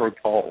to Jethro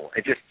Tull.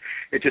 It's just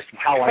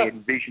how I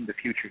envision the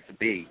future to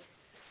be.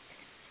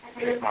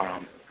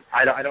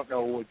 I don't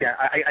know. Again,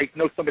 I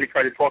know somebody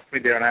tried to talk to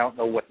me there, and I don't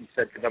know what he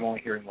said because I'm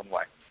only hearing one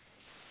way.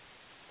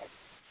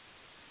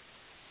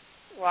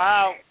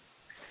 Wow.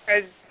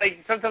 And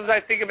like sometimes I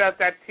think about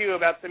that too,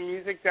 about the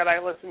music that I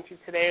listen to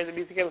today or the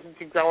music I listened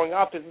to growing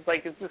up. It's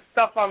like, is this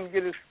stuff I'm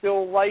gonna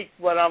still like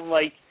when I'm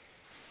like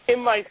in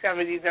my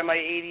 70s and my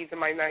 80s and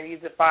my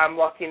 90s if I'm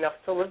lucky enough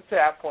to live to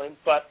that point?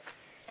 But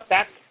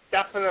that's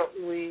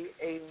definitely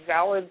a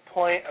valid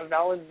point, a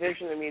valid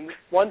vision. I mean,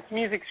 once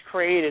music's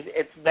created,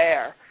 it's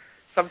there.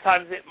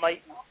 Sometimes it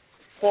might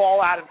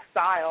fall out of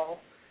style,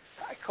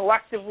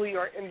 collectively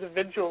or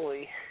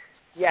individually,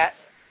 yet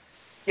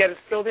it's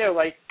still there.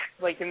 Like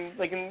in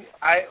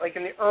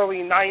the early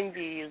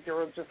 '90s, there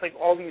were just like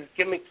all these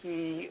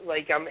gimmicky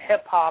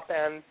hip hop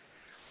and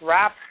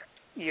rap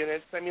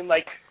units. I mean,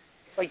 like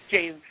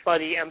Jae's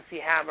buddy MC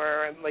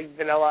Hammer and like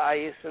Vanilla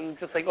Ice and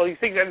just like all these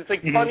things. And it's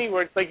like funny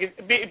where it's like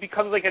it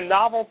becomes like a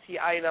novelty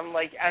item.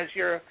 Like as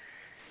you're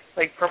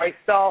like for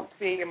myself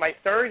being in my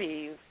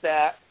 30s,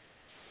 that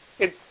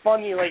it's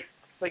funny like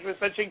I was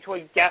mentioning to a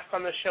guest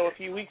on the show a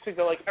few weeks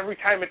ago, like every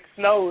time it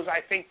snows,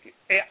 I think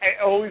it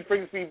always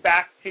brings me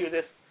back to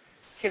this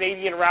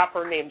Canadian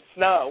rapper named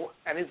Snow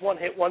and his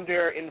one-hit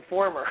wonder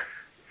Informer.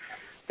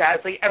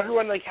 That's like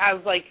everyone like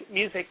has like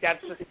music that's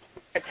just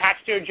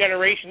attached to a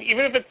generation,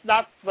 even if it's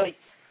not like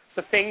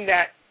the thing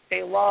that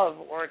they love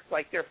or it's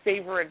like their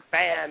favorite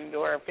band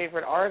or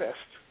favorite artist.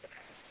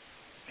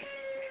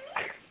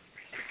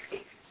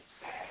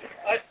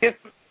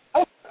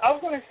 I was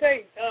going to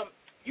say,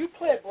 you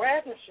play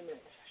brass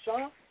instruments,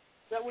 Sean? Is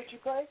that what you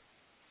play?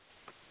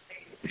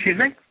 Excuse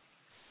me?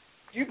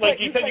 You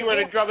said you were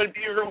in a drum and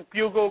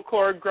bugle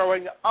corps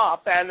growing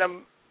up, and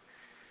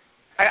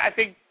I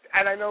think,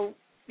 and I know,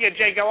 yeah,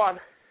 Jae, go on.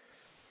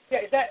 Yeah,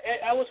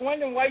 I was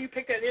wondering why you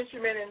picked that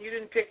instrument and you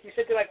didn't pick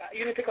like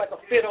a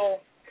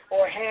fiddle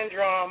or a hand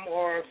drum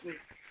or some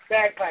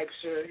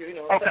bagpipes or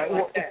something like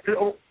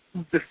that.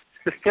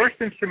 The first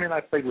instrument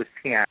I played was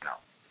piano.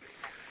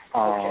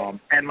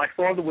 And my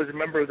father was a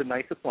member of the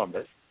Knights of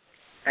Columbus,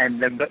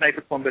 and the Knights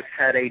of Columbus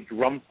had a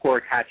drum corps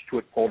attached to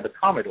it called the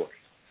Commodores.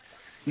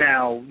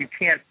 Now, you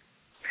can't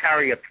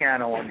carry a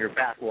piano on your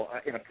back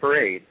in a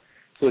parade,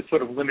 so it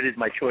sort of limited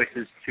my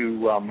choices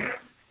to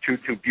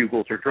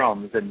bugles or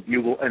drums, and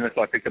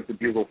so I picked up the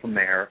bugle from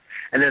there.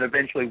 And then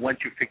eventually,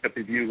 once you picked up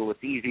the bugle,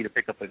 it's easy to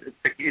pick up a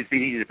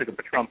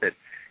trumpet.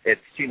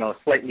 It's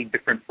slightly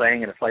different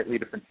playing and a slightly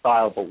different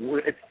style, but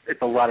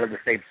it's a lot of the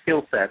same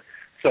skill set.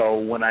 So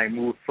when I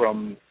moved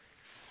from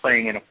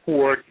playing in a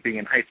corps to being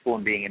in high school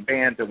and being in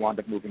bands, I wound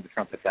up moving to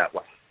trumpet that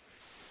way.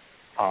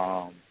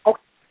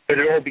 But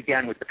it all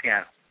began with the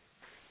piano.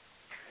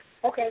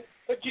 Okay,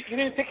 but you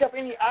didn't pick up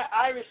any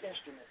Irish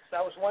instruments.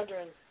 I was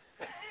wondering.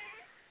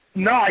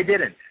 No, I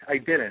didn't.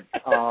 Like you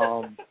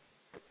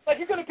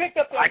could have picked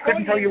up. I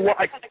couldn't tell you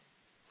why.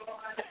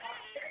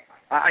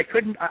 I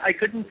couldn't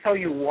tell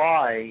you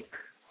why.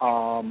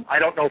 I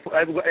don't know.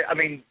 I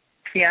mean,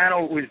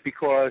 piano was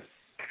because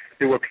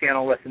there were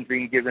piano lessons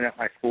being given at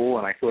my school,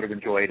 and I sort of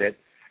enjoyed it.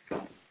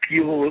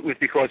 Bugle, it was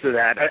because of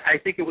that. I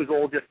think it was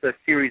all just a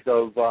series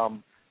of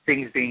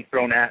things being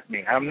thrown at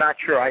me. I'm not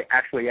sure I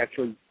actually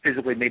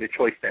physically made a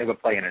choice to ever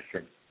play an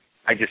instrument.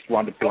 I just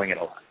wound up doing it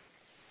a lot.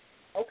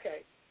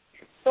 Okay.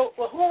 So,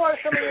 who are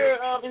some of your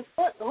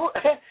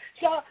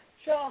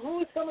Sean,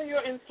 who is some of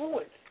your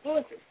influences?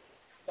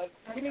 Like,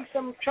 give me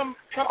some trumpet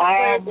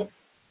players.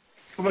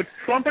 From a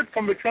trumpet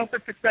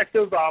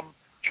perspective,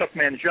 Chuck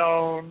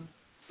Mangione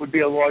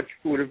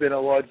would have been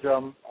a large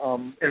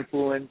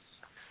influence.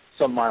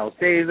 Some Miles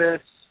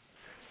Davis.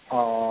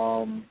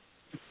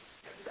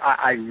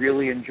 I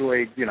really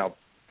enjoyed, and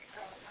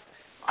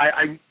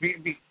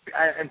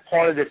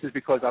part of this is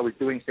because I was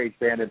doing stage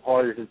band, and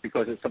part of this is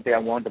because it's something I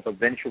wound up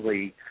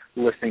eventually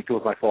listening to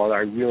with my father.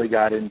 I really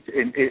got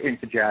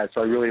into jazz,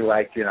 so I really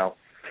liked,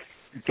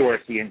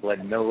 Dorsey and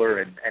Glenn Miller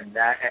and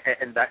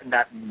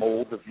that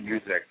mold of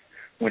music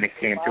when it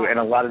came to it, and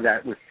a lot of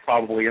that was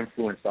probably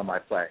influenced on my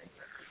playing.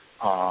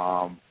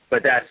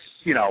 But that's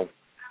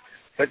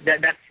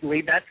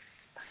that's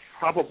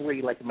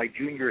probably like my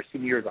junior or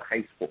senior year of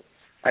high school.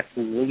 That's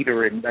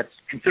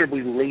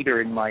considerably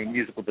later in my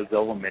musical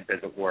development,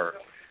 as it were,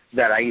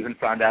 that I even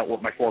found out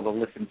what my father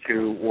listened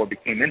to or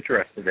became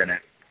interested in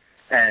it.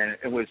 And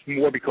it was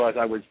more because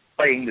I was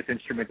playing this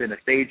instrument in a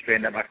stage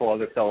band that my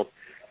father felt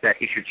that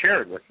he should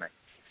share it with me.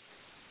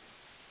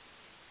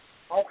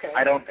 Okay.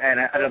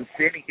 I'm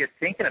sitting here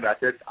thinking about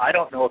this. I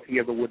don't know if he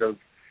ever would have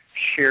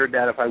shared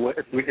that if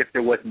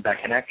there wasn't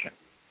that connection,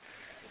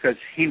 because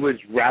he was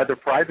rather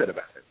private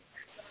about it.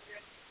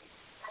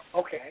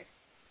 Okay.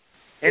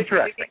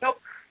 Interesting.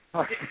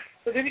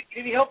 Did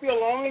he help you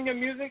along in your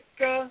music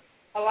a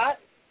lot?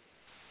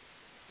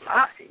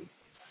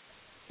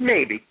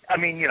 Maybe. I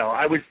mean,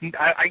 I was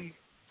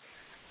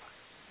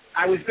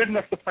good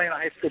enough to play in a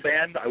high school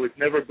band. I was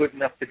never good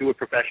enough to do it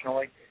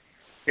professionally.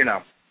 you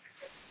know.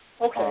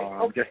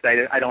 Okay. Just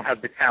I don't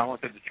have the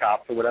talent or the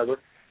chops or whatever.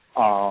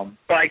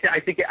 But I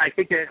think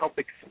it helped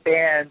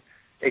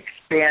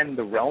expand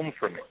the realm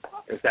for me,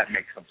 if that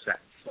makes some sense.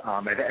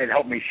 It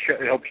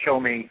helped show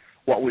me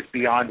what was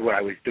beyond what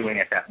I was doing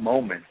at that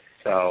moment.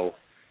 So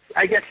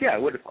I guess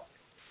it would have helped.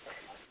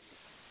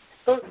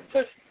 So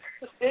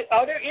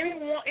are there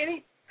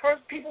any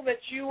people that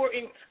you were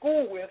in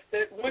school with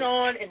that went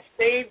on and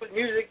stayed with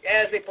music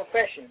as a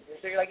profession?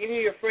 Is there like any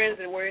of your friends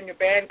that were in your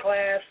band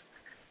class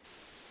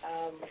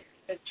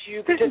that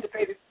you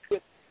participated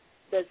with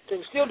that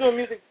are still doing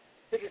music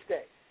to this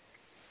day?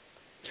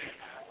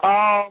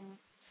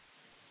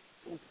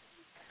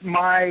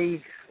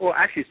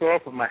 Start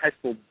off with my high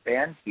school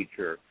band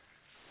teacher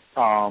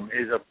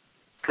is a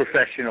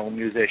professional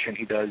musician.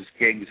 He does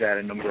gigs at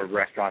a number of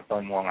restaurants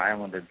on Long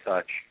Island and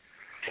such.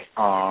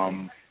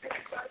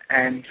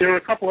 And there were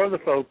a couple other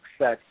folks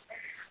that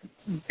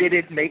they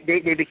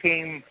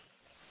became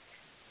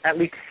at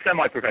least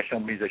semi-professional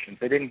musicians.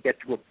 They didn't get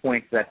to a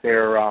point that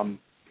they're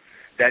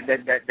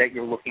that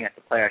you're looking at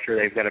the Clash or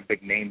they've got a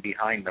big name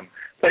behind them.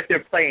 But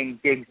they're playing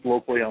gigs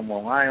locally on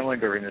Long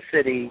Island or in the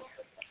city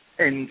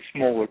in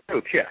smaller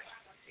groups, yes.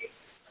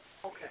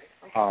 Okay.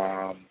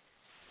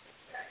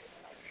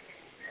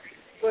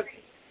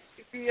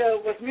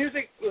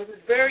 Was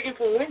it very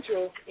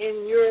influential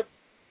in your?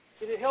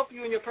 Did it help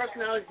you in your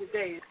personality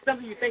today? Is it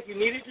something you think you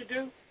needed to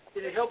do?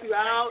 Did it help you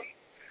out,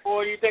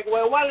 or you think,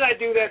 well, why did I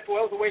do that for?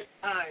 It was a waste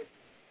of time.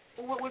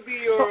 What would be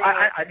your? Well,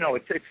 I know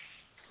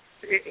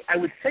I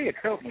would say it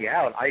helped me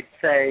out. I'd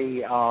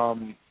say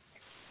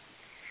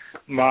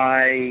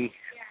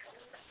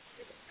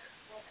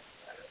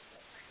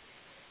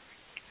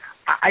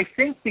I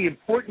think the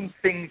important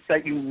things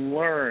that you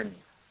learn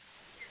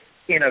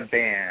in a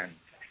band,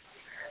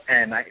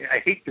 and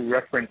I hate to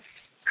reference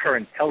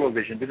current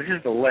television, but this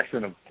is the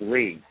lesson of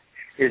Glee,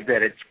 is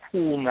that it's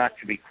cool not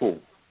to be cool.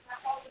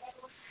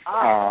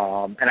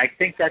 And I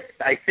think that's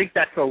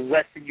a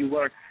lesson you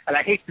learn. And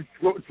I hate to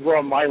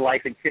throw my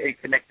life and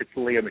connect it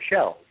to Leah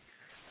Michelle,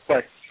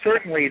 but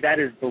certainly that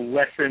is the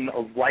lesson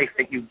of life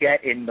that you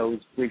get in those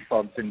Glee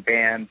clubs and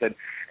bands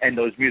and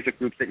those music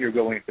groups that you're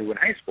going through in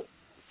high school.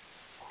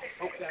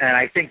 Okay. And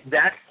I think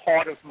that's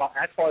part of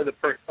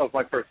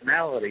my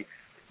personality.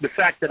 The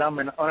fact that I'm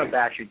an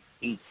unabashed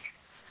geek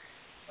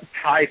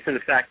ties to the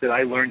fact that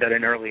I learned at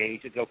an early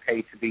age it's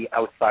okay to be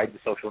outside the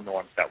social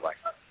norms that way.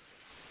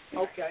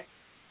 Okay.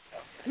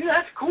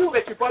 That's cool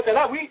that you brought that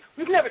up.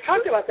 We've never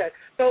talked about that.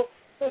 So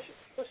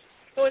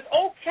it's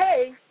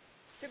okay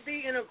to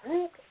be in a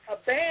group, a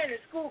band in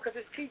school, because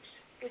it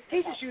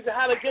teaches you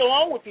how to get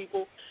along with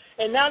people.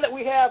 And now that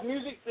we have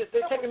music,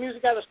 they're taking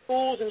music out of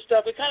schools and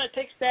stuff, it kind of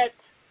takes that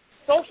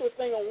social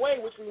thing away,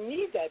 which we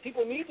need that.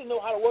 People need to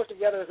know how to work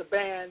together as a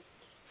band,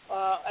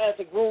 as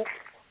a group,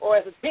 or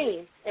as a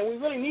team, and we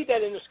really need that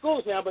in the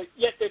schools now, but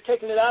yet they're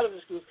taking it out of the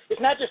schools. It's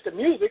not just the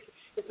music,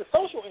 it's the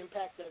social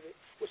impact of it,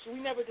 which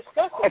we never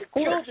discussed. The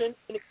children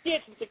and the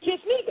kids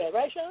need that,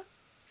 right, Sean?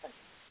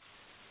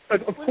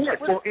 Of course.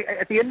 Well,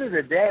 at the end of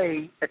the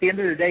day,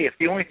 if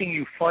the only thing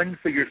you fund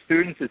for your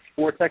students is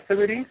sports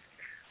activities,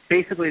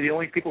 basically the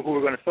only people who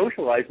are going to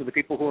socialize are the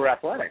people who are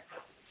athletic.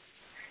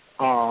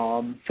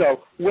 So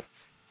with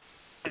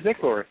music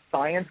or a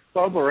science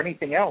club or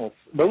anything else,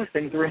 those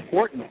things are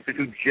important to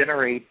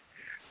generate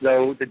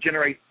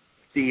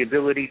the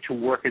ability to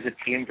work as a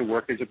team, to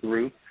work as a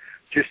group,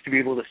 just to be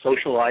able to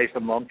socialize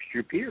amongst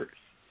your peers.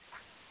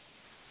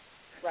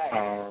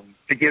 Right.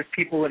 To give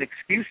people an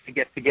excuse to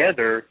get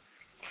together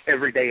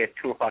every day at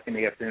 2 o'clock in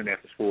the afternoon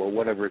after school or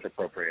whatever is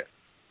appropriate.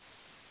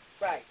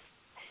 Right.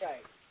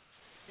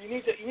 You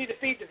need to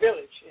feed the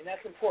village, and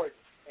that's important.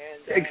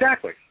 And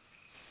exactly.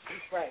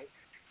 Right.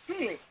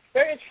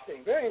 Very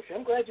interesting.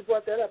 I'm glad you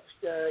brought that up,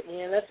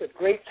 Ian. That's a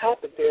great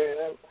topic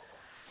there.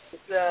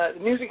 The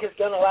music has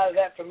done a lot of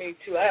that for me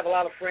too. I have a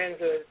lot of friends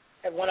that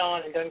have went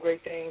on and done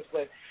great things,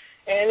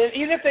 and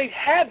even if they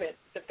haven't,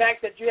 the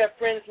fact that you have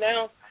friends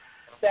now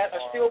that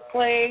are still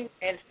playing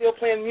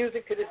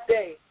music to this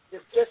day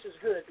is just as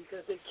good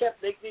because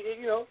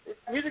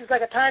music is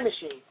like a time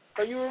machine,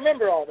 so you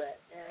remember all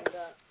that. And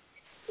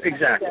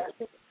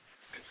exactly.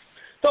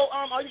 So,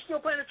 are you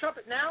still playing the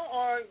trumpet now,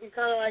 or you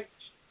kind of like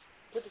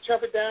put the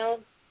trumpet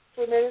down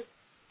for a minute?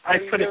 I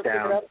put it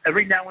down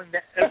every now and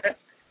then.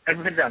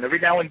 Every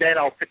now and then,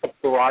 I'll pick up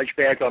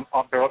GarageBand on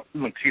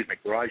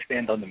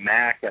the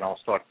Mac, and I'll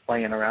start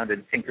playing around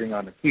and tinkering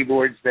on the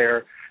keyboards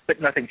there. But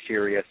nothing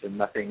serious and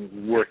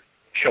nothing worth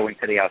showing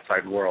to the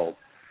outside world.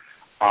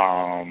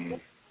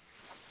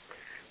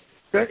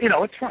 But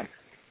it's fun.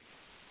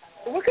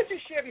 What could you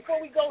share before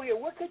we go here?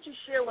 What could you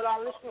share with our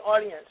listening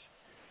audience?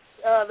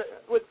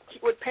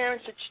 What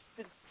parents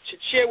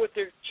should share with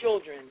their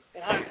children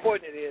and how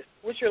important it is.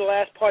 What's your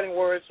last parting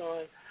words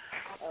on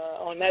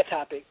that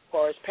topic, as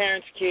far as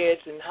parents,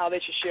 kids, and how they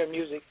should share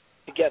music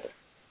together?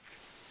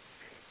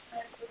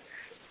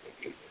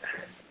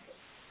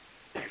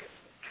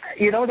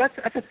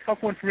 That's a tough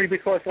one for me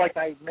because, like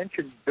I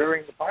mentioned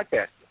during the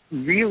podcast,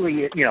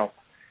 really,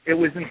 it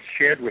wasn't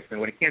shared with me.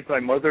 When it came to my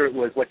mother, it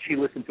was what she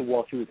listened to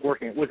while she was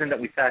working. It wasn't that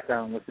we sat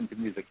down and listened to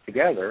music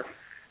together.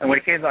 And when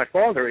it came to my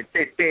father,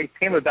 it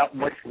came about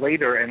much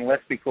later and less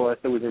because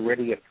there was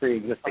already a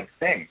pre-existing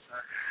thing.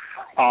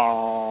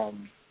 So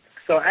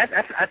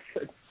that's a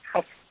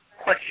tough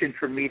question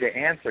for me to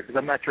answer because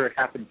I'm not sure it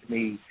happened to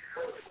me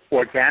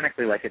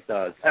organically like it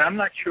does. And I'm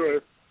not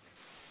sure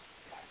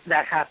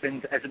that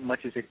happens as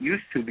much as it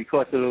used to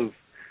because of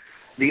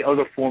the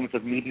other forms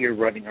of media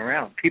running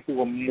around. People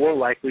were more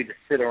likely to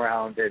sit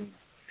around and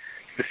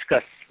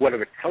discuss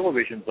whatever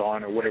television's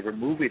on or whatever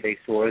movie they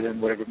saw than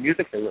whatever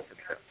music they listened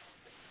to.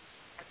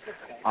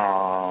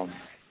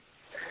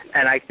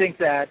 And I think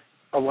that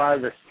a lot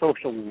of the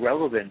social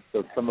relevance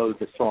of some of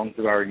the songs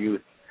of our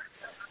youth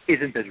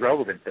isn't as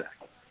relevant today.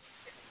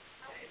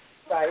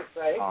 Right.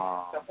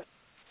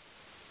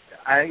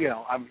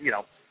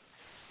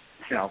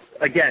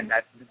 Again,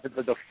 that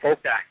the folk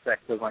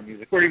aspect of my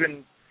music, or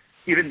even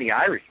the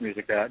Irish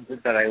music that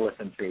I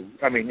listen to.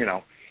 I mean,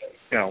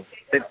 the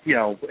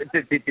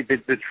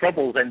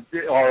troubles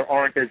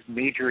aren't as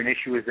major an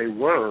issue as they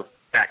were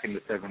back in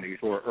the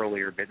 70s or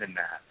earlier than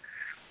that.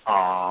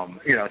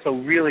 So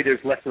really,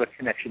 there's less of a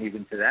connection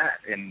even to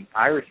that in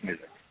Irish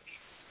music.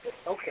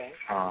 Okay.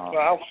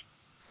 Wow.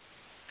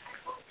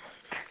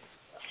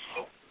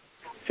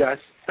 So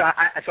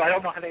I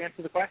don't know how to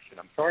answer the question.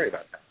 I'm sorry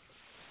about that.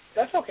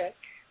 That's okay.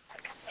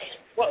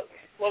 Well,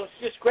 it's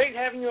just great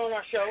having you on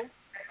our show.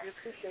 We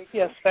appreciate it.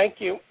 Yes, thank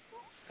you.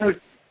 It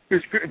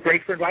was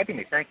great for inviting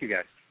me. Thank you,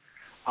 guys.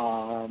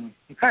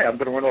 Okay, I'm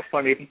going to run off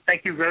my meeting.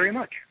 Thank you very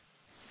much.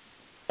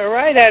 All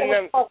right,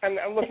 and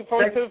I'm looking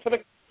forward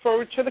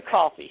to the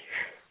coffee.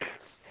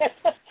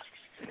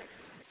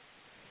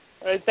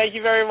 All right, thank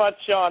you very much,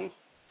 Sean.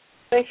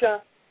 Thanks, Sean.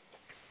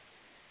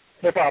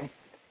 No problem.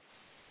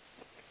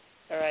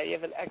 All right, you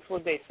have an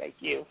excellent day. Thank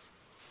you.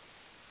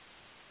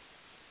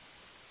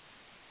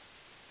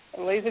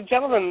 And ladies and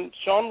gentlemen,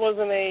 Sean was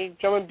in a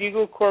drum and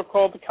bugle corps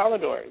called the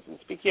Commodores. And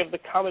speaking of the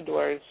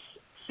Commodores,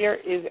 here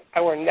is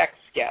our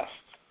next guest.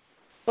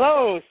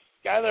 Hello,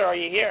 Skylar, are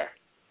you here?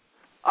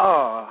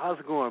 Oh, how's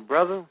it going,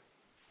 brother?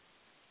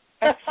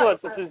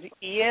 Excellent. This is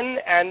Ian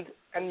and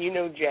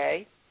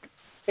Jaee.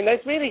 Hey,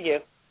 nice meeting you.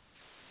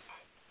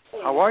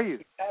 How are you?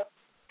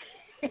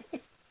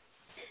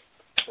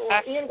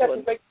 Ian got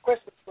some great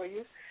questions for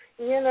you.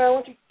 Ian, why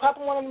don't you pop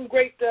in one of them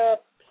great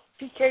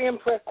PKM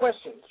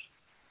questions?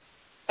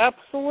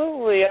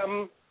 Absolutely.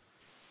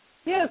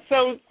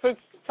 So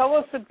tell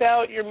us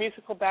about your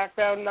musical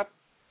background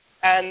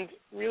and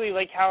really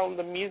like how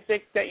the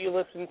music that you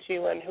listen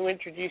to and who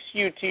introduced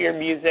you to your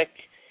music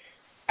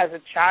as a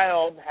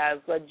child has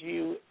led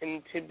you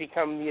into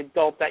become the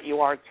adult that you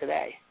are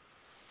today.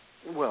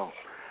 Well,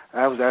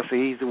 I was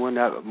actually the one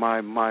that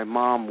my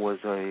mom was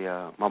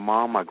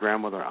my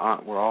grandmother, and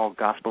aunt were all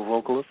gospel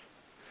vocalists.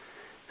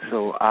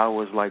 So I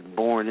was like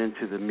born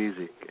into the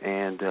music,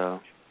 and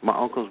my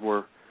uncles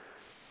were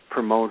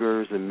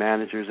promoters and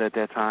managers at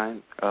that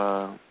time,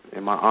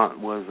 and my aunt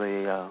was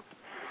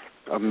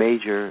a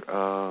major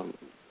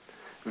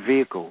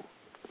vehicle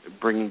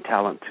bringing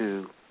talent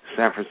to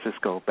San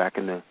Francisco back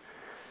in the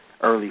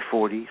early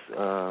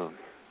 40s.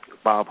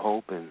 Bob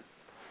Hope and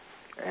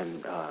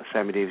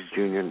Sammy Davis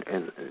Jr.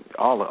 and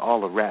all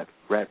the Rat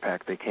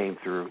Pack that came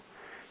through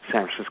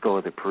San Francisco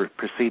at the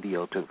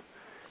Presidio to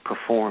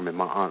perform, and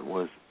my aunt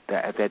was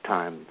at that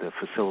time the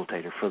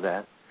facilitator for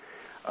that.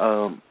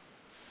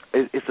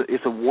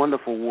 It's a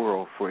wonderful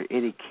world for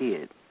any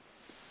kid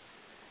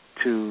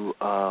to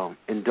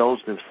indulge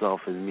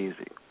themselves in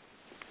music.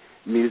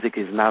 Music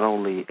is not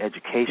only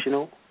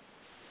educational,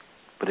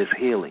 but it's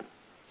healing.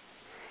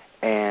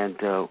 And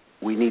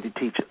we need to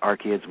teach our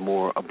kids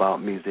more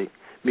about music.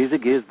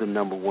 Music is the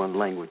number one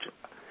language,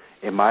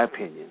 in my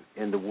opinion,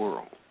 in the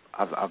world.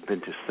 I've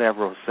been to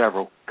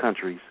several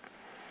countries,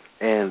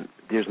 and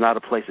there's not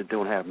a place that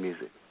don't have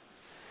music.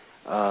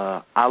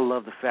 I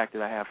love the fact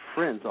that I have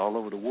friends all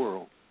over the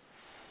world.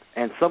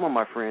 And some of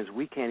my friends,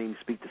 we can't even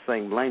speak the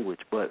same language,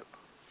 but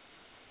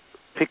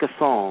pick a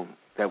song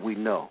that we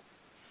know,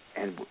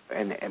 and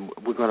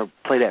we're going to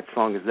play that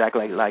song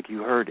exactly like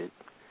you heard it.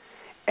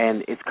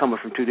 And it's coming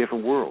from two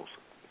different worlds,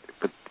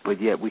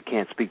 but yet we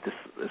can't speak the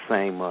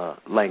same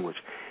language.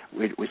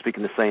 We're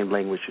speaking the same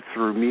language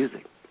through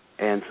music.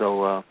 And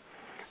so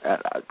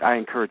I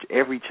encourage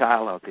every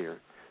child out there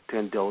to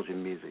indulge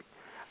in music.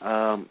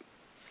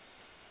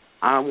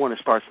 I want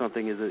to start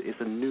something. It's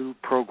a new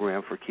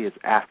program for kids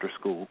after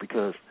school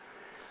because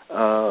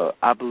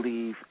I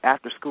believe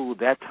after school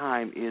that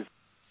time is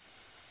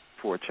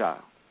for a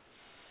child,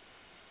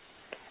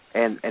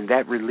 and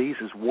that release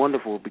is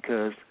wonderful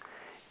because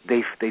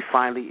they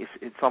finally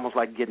it's almost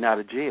like getting out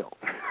of jail.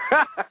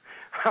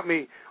 I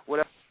mean,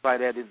 what I mean by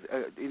that is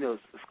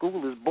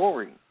school is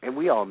boring, and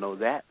we all know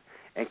that.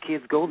 And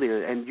kids go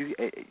there, and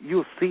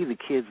you'll see the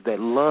kids that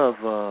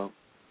love.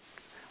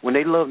 When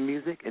they love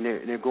music and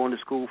they're going to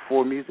school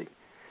for music,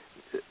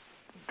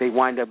 they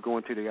wind up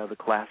going to the other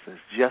classes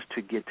just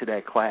to get to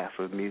that class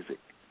of music.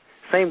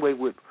 Same way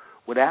with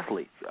with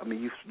athletes. I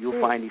mean,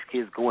 you'll find these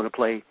kids going to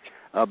play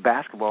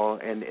basketball,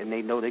 and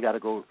they know they got to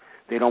go.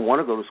 They don't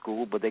want to go to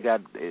school, but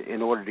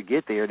in order to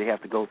get there, they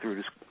have to go through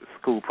the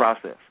school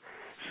process.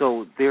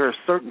 So there are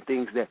certain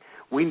things that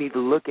we need to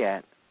look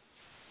at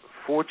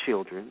for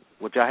children,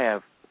 which I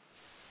have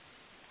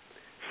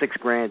 6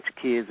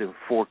 grandkids and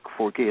 4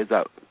 kids.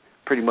 I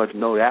pretty much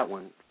know that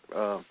one.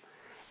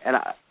 And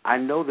I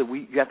know that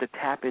you have to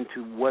tap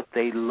into what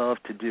they love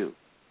to do.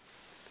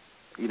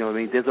 You know what I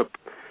mean?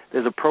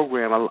 There's a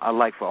program I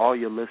like for all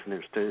your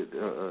listeners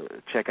to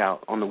check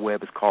out on the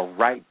web. It's called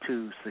Right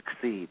to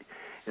Succeed.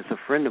 It's a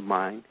friend of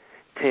mine,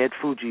 Ted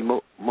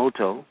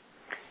Fujimoto.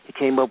 He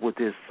came up with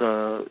this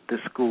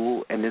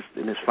school and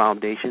this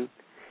foundation.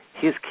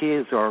 His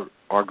kids are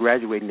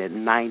graduating at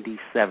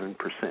 97%.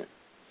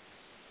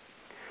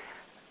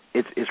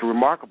 It's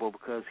remarkable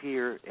because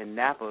here in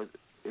Napa,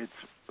 it's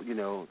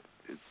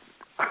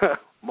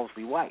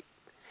mostly white,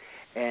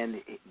 and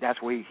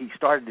that's where he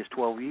started this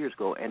 12 years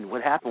ago. And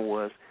what happened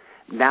was,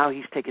 now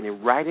he's taking it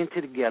right into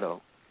the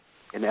ghetto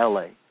in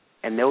L.A.,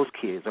 and those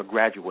kids are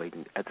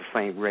graduating at the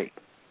same rate.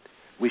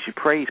 We should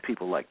praise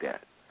people like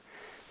that,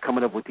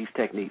 coming up with these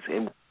techniques.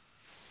 And what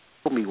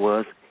he told me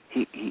was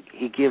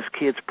he gives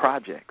kids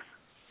projects.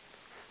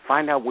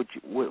 Find out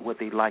what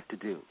they like to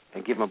do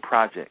and give them a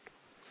project.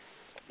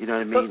 You know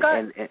what I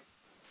mean?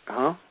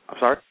 I'm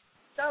sorry.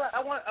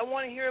 I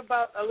want to hear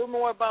about a little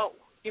more about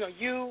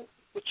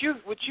what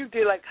you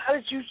did. Like, how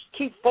did you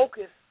keep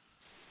focus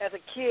as a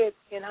kid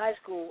in high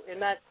school and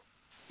not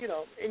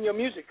in your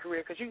music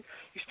career? Because you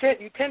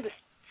tend to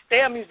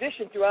stay a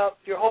musician throughout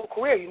your whole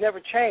career. You never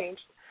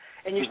changed,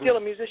 and you're still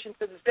a musician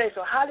to this day.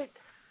 So how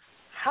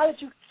did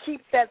you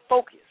keep that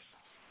focus?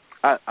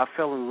 I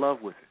fell in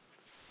love with it.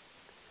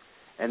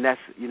 And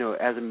that's,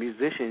 as a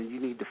musician, you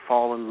need to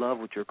fall in love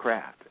with your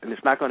craft. And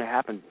it's not going to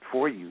happen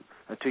for you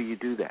until you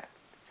do that.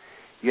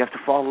 You have to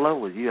fall in love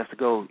with it. You have to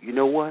go, you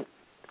know what?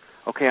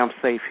 Okay, I'm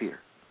safe here.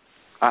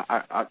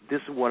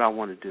 This is what I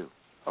want to do.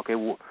 Okay,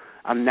 well,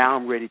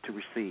 I'm ready to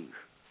receive.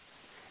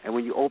 And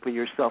when you open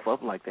yourself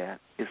up like that,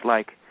 it's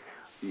like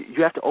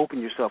you have to open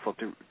yourself up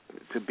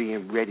to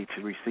being ready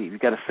to receive. You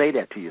got to say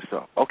that to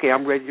yourself. Okay,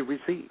 I'm ready to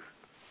receive.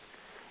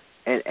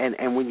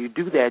 And when you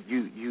do that,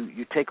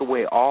 you take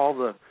away all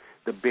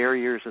the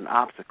barriers and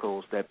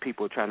obstacles that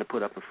people are trying to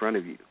put up in front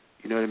of you.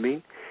 You know what I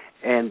mean?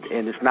 And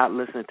it's not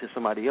listening to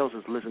somebody else,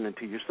 it's listening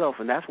to yourself.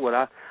 And that's what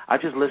I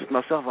just listen to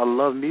myself. I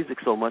love music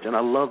so much, and I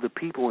love the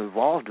people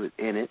involved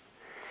in it.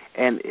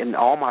 And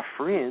all my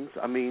friends,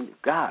 I mean,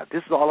 God,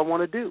 this is all I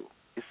want to do.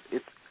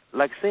 It's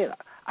like I said,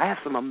 I have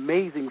some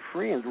amazing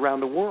friends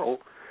around the world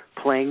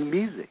playing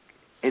music.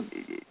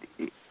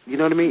 You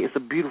know what I mean? It's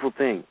a beautiful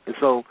thing. And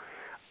so,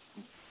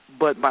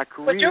 but my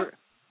career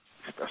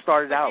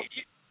started out.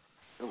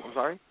 I'm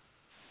sorry?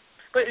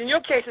 But in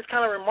your case, it's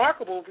kind of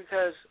remarkable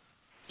because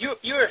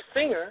you're a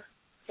singer,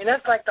 and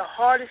that's like the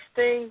hardest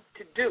thing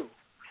to do.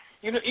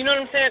 You know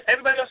what I'm saying?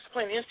 Everybody else is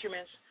playing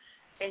instruments,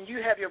 and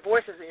you have your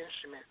voice as an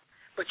instrument,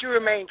 but you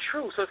remain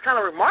true. So it's kind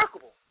of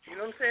remarkable. You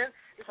know what I'm saying?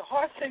 It's a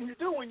hard thing to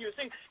do when you're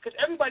singing because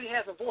everybody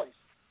has a voice,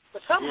 but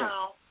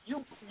somehow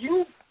you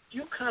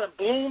kind of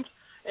bloomed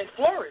and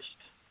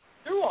flourished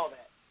through all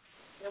that,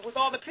 and with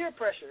all the peer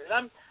pressure.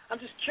 And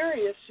I'm just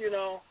curious,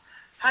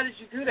 how did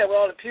you do that with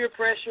all the peer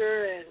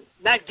pressure and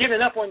not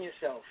giving up on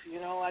yourself?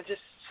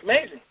 It's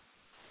amazing.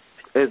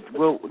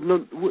 Well,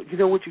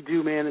 what you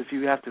do, man, is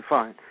you have to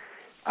find.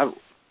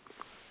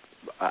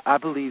 I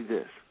believe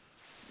this.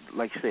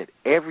 Like you said,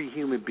 every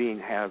human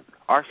being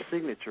our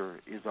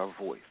signature is our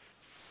voice.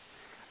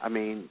 I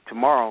mean,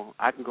 tomorrow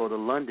I can go to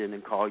London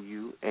and call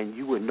you, and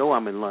you wouldn't know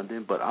I'm in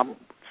London, but I'm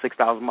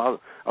 6,000 miles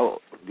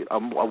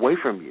away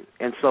from you.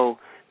 And so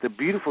the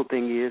beautiful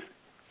thing is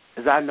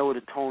I know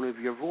the tone of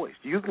your voice.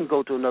 You can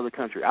go to another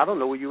country. I don't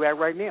know where you're at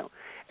right now.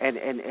 And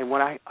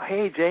when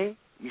hey, Jaee,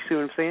 you see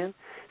what I'm saying?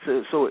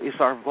 So it's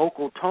our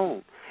vocal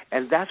tone.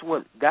 And that's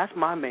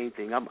my main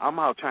thing. I'm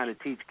out trying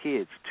to teach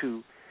kids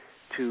to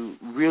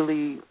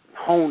really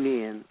hone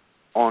in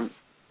on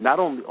not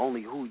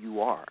only who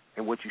you are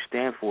and what you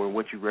stand for and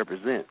what you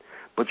represent,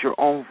 but your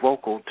own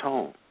vocal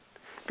tone.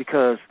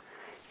 Because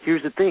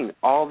here's the thing,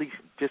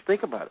 just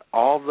think about it.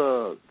 All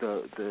the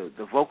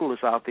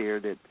vocalists out there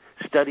that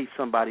studied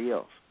somebody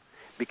else,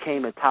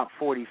 became a top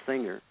 40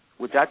 singer,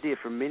 which I did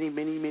for many,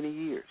 many, many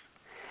years.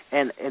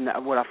 And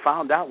what I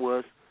found out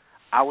was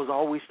I was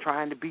always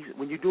trying to be,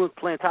 when you're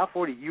playing top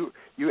 40,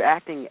 you're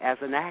acting as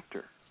an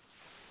actor.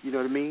 You know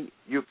what I mean?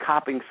 You're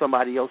copying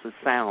somebody else's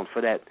sound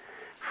for that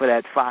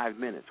 5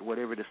 minutes,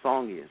 whatever the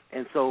song is.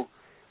 And so,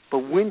 but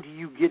when do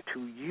you get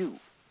to you?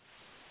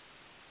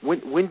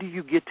 When do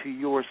you get to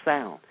your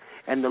sound?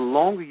 And the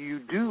longer you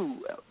do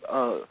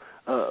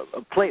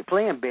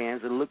playing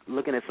bands and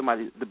looking at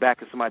the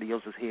back of somebody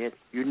else's head,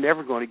 you're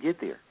never going to get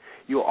there.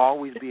 You'll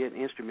always be an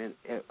instrument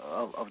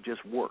of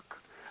just work.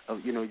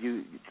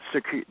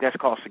 That's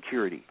called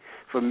security.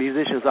 For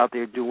musicians out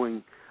there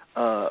doing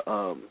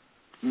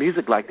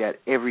music like that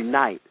every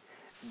night,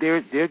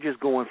 they're just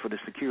going for the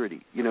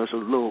security. So a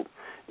little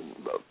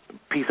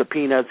piece of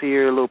peanuts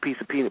here, a little piece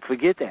of peanut.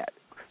 Forget that.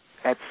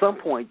 at some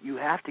point you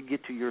have to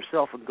get to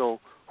yourself and go,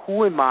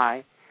 who am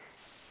I,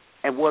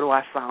 and what do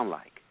I sound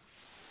like,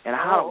 and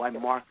how do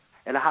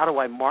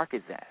I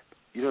market that?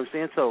 You know what I'm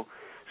saying? So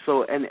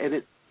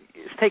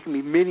it's taken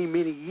me many,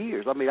 many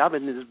years. I mean, I've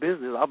been in this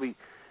business. I'll be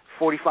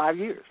 45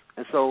 years,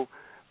 and so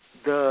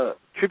the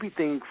trippy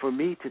thing for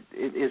me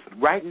is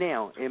right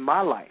now in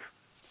my life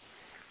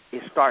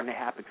is starting to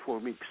happen for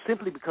me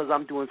simply because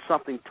I'm doing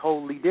something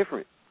totally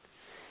different.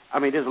 I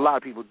mean, there's a lot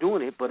of people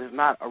doing it, but it's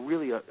not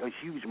really a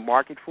huge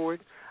market for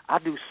it. I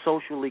do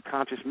socially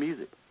conscious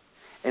music,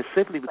 and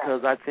simply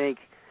because I think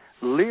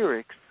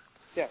lyrics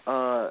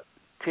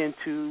tend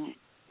to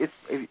if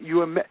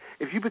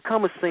you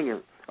become a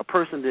singer, a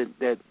person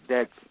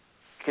that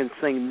can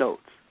sing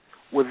notes,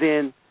 well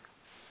then,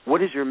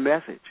 what is your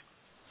message?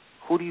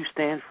 Who do you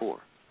stand for?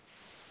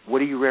 What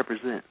do you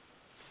represent?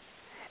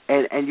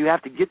 And you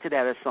have to get to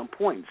that at some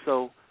point.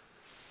 So,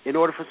 in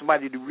order for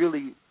somebody to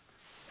really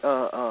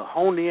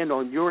hone in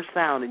on your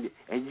sound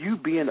and you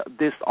being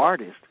this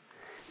artist,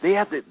 you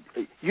have to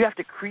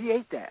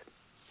create that.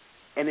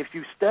 And if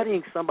you're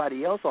studying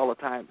somebody else all the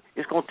time,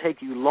 it's going to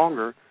take you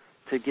longer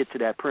to get to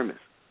that premise.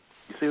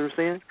 You see what I'm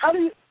saying? How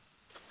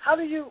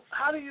do you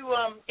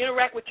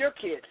interact with your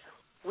kids?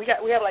 We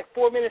have like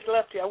 4 minutes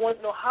left here. I want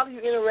to know, how do you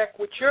interact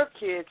with your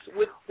kids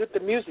with the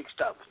music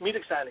stuff,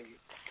 music side of you?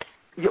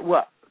 Yeah,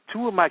 well,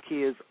 2 of my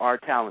kids are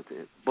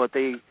talented, but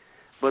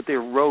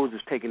their roads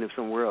is taking them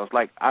somewhere else.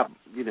 Like I've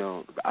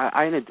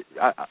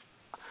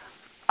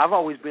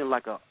always been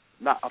like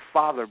not a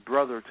father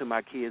brother to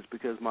my kids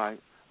because my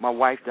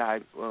wife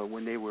died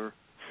when they were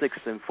 6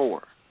 and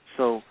 4.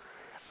 So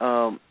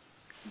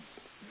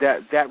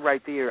that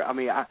right there, I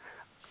mean, I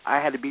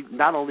had to be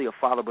not only a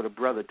father but a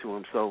brother to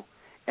them. So,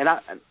 and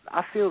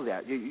I feel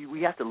that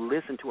we have to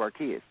listen to our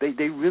kids.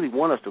 They really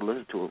want us to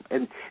listen to them,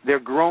 and they're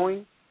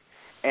growing,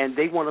 and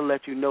they want to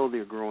let you know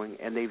they're growing,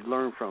 and they've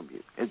learned from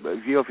you.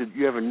 If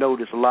you ever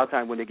notice, a lot of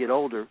times when they get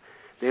older,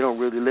 they don't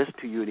really listen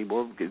to you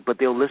anymore, but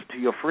they'll listen to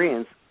your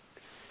friends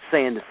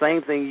saying the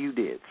same thing you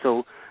did.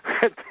 So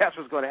that's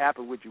what's going to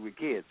happen with you with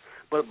kids.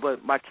 But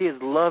my kids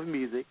love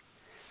music.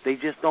 They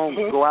just don't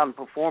go out and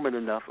perform it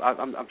enough.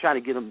 I'm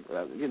trying to get them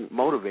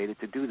motivated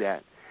to do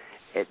that.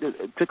 It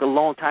took a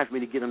long time for me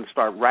to get them to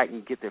start writing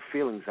and get their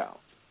feelings out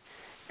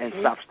and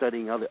stop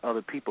studying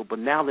other people. But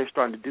now they're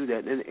starting to do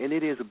that, and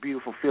it is a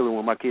beautiful feeling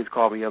when my kids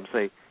call me up and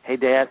say, "Hey,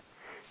 Dad,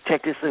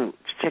 check this tune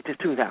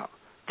out.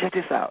 Check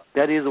this out."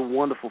 That is a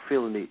wonderful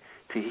feeling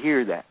to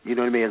hear that. You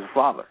know what I mean, as a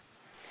father,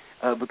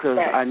 because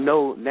I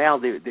know now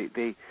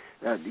they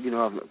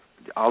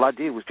all I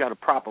did was try to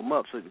prop them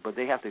up, but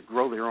they have to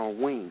grow their own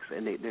wings,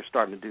 and they're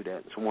starting to do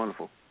that. It's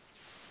wonderful.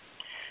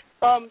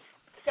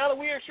 Skylar,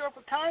 we are short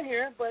for time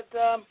here, but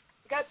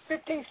got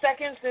 15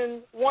 seconds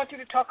and want you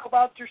to talk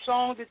about your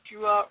song that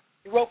you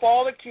wrote for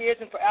all the kids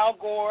and for Al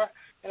Gore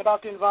and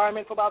about the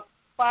environment for about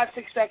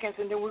 5-6 seconds,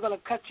 and then we're going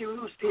to cut you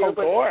loose here. Al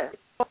Gore.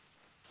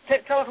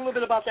 Tell us a little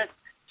bit about that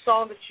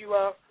song that you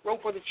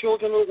wrote for the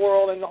children of the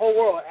world and the whole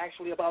world,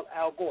 actually, about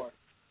Al Gore.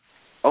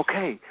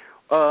 Okay.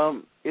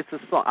 It's a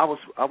song. I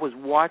was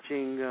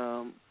watching.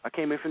 I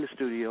came in from the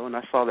studio and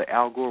I saw that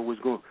Al Gore was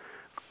going.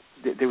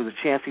 There was a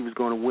chance he was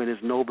going to win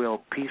his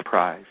Nobel Peace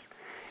Prize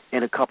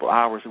in a couple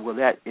hours. Well,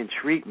 that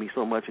intrigued me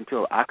so much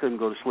until I couldn't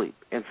go to sleep.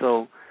 And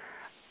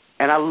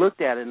I looked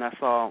at it and I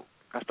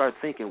started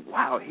thinking,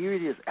 wow, here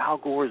it is. Al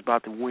Gore is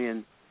about to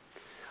win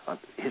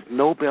his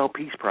Nobel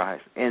Peace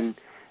Prize, and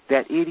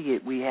that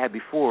idiot we had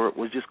before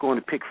was just going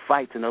to pick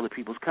fights in other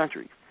people's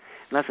countries.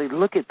 And I said,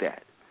 look at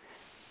that.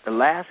 The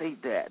last eight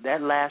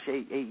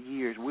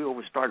years, we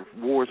started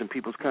wars in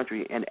people's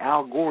country, and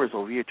Al Gore is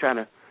over here trying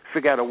to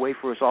figure out a way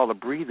for us all to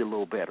breathe a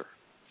little better.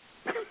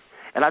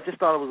 And I just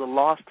thought it was a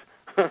lost,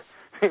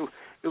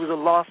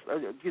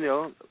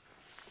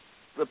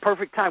 the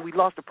perfect time. We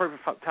lost the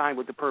perfect time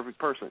with the perfect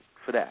person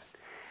for that.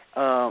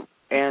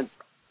 And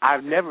I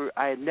had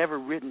never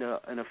written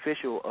an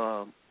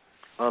official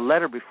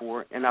letter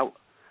before, and I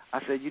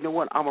said, you know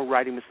what, I'm gonna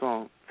write him a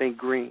song, Think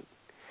Green.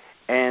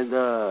 And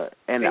I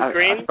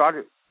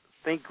started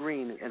Think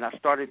Green, and I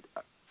started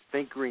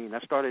Think Green. I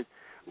started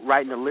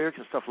writing the lyrics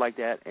and stuff like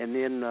that, and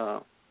then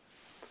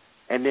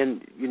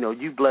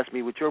you blessed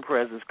me with your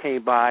presence,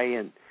 came by,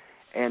 and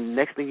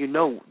next thing you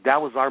know,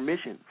 that was our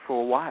mission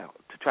for a while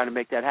to try to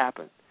make that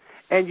happen.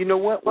 And you know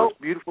what? What's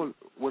beautiful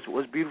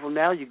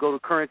now? You go to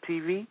Current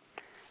TV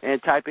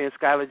and type in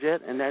Skylar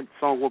Jett, and that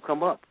song will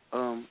come up.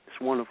 It's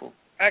wonderful.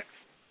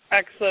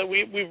 Excellent.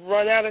 We've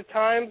run out of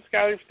time.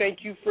 Skylar,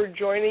 thank you for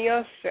joining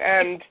us,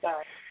 and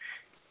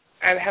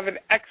have an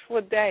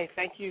excellent day.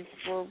 Thank you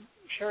for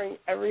sharing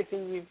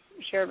everything you've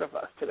shared with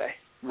us today.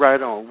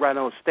 Right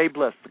on. Stay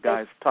blessed,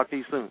 guys. Talk to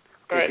you soon.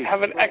 All right.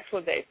 Have an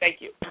excellent day.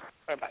 Thank you.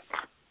 Bye-bye.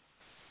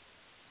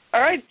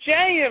 All right,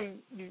 Jaee,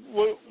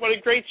 what a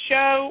great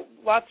show.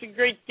 Lots of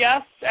great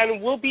guests,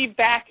 and we'll be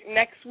back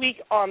next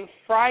week on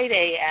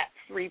Friday at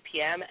 3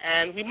 p.m.,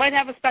 and we might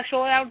have a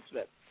special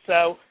announcement.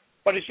 So,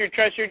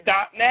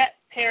 whatisyourtreasure.net,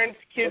 Parents,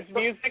 Kids,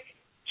 Music.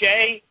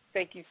 Jaee,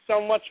 thank you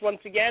so much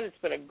once again. It's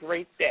been a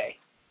great day.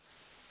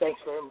 Thanks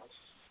very much.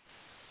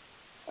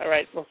 All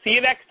right. We'll see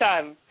you next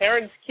time.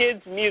 Parents,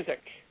 Kids, Music.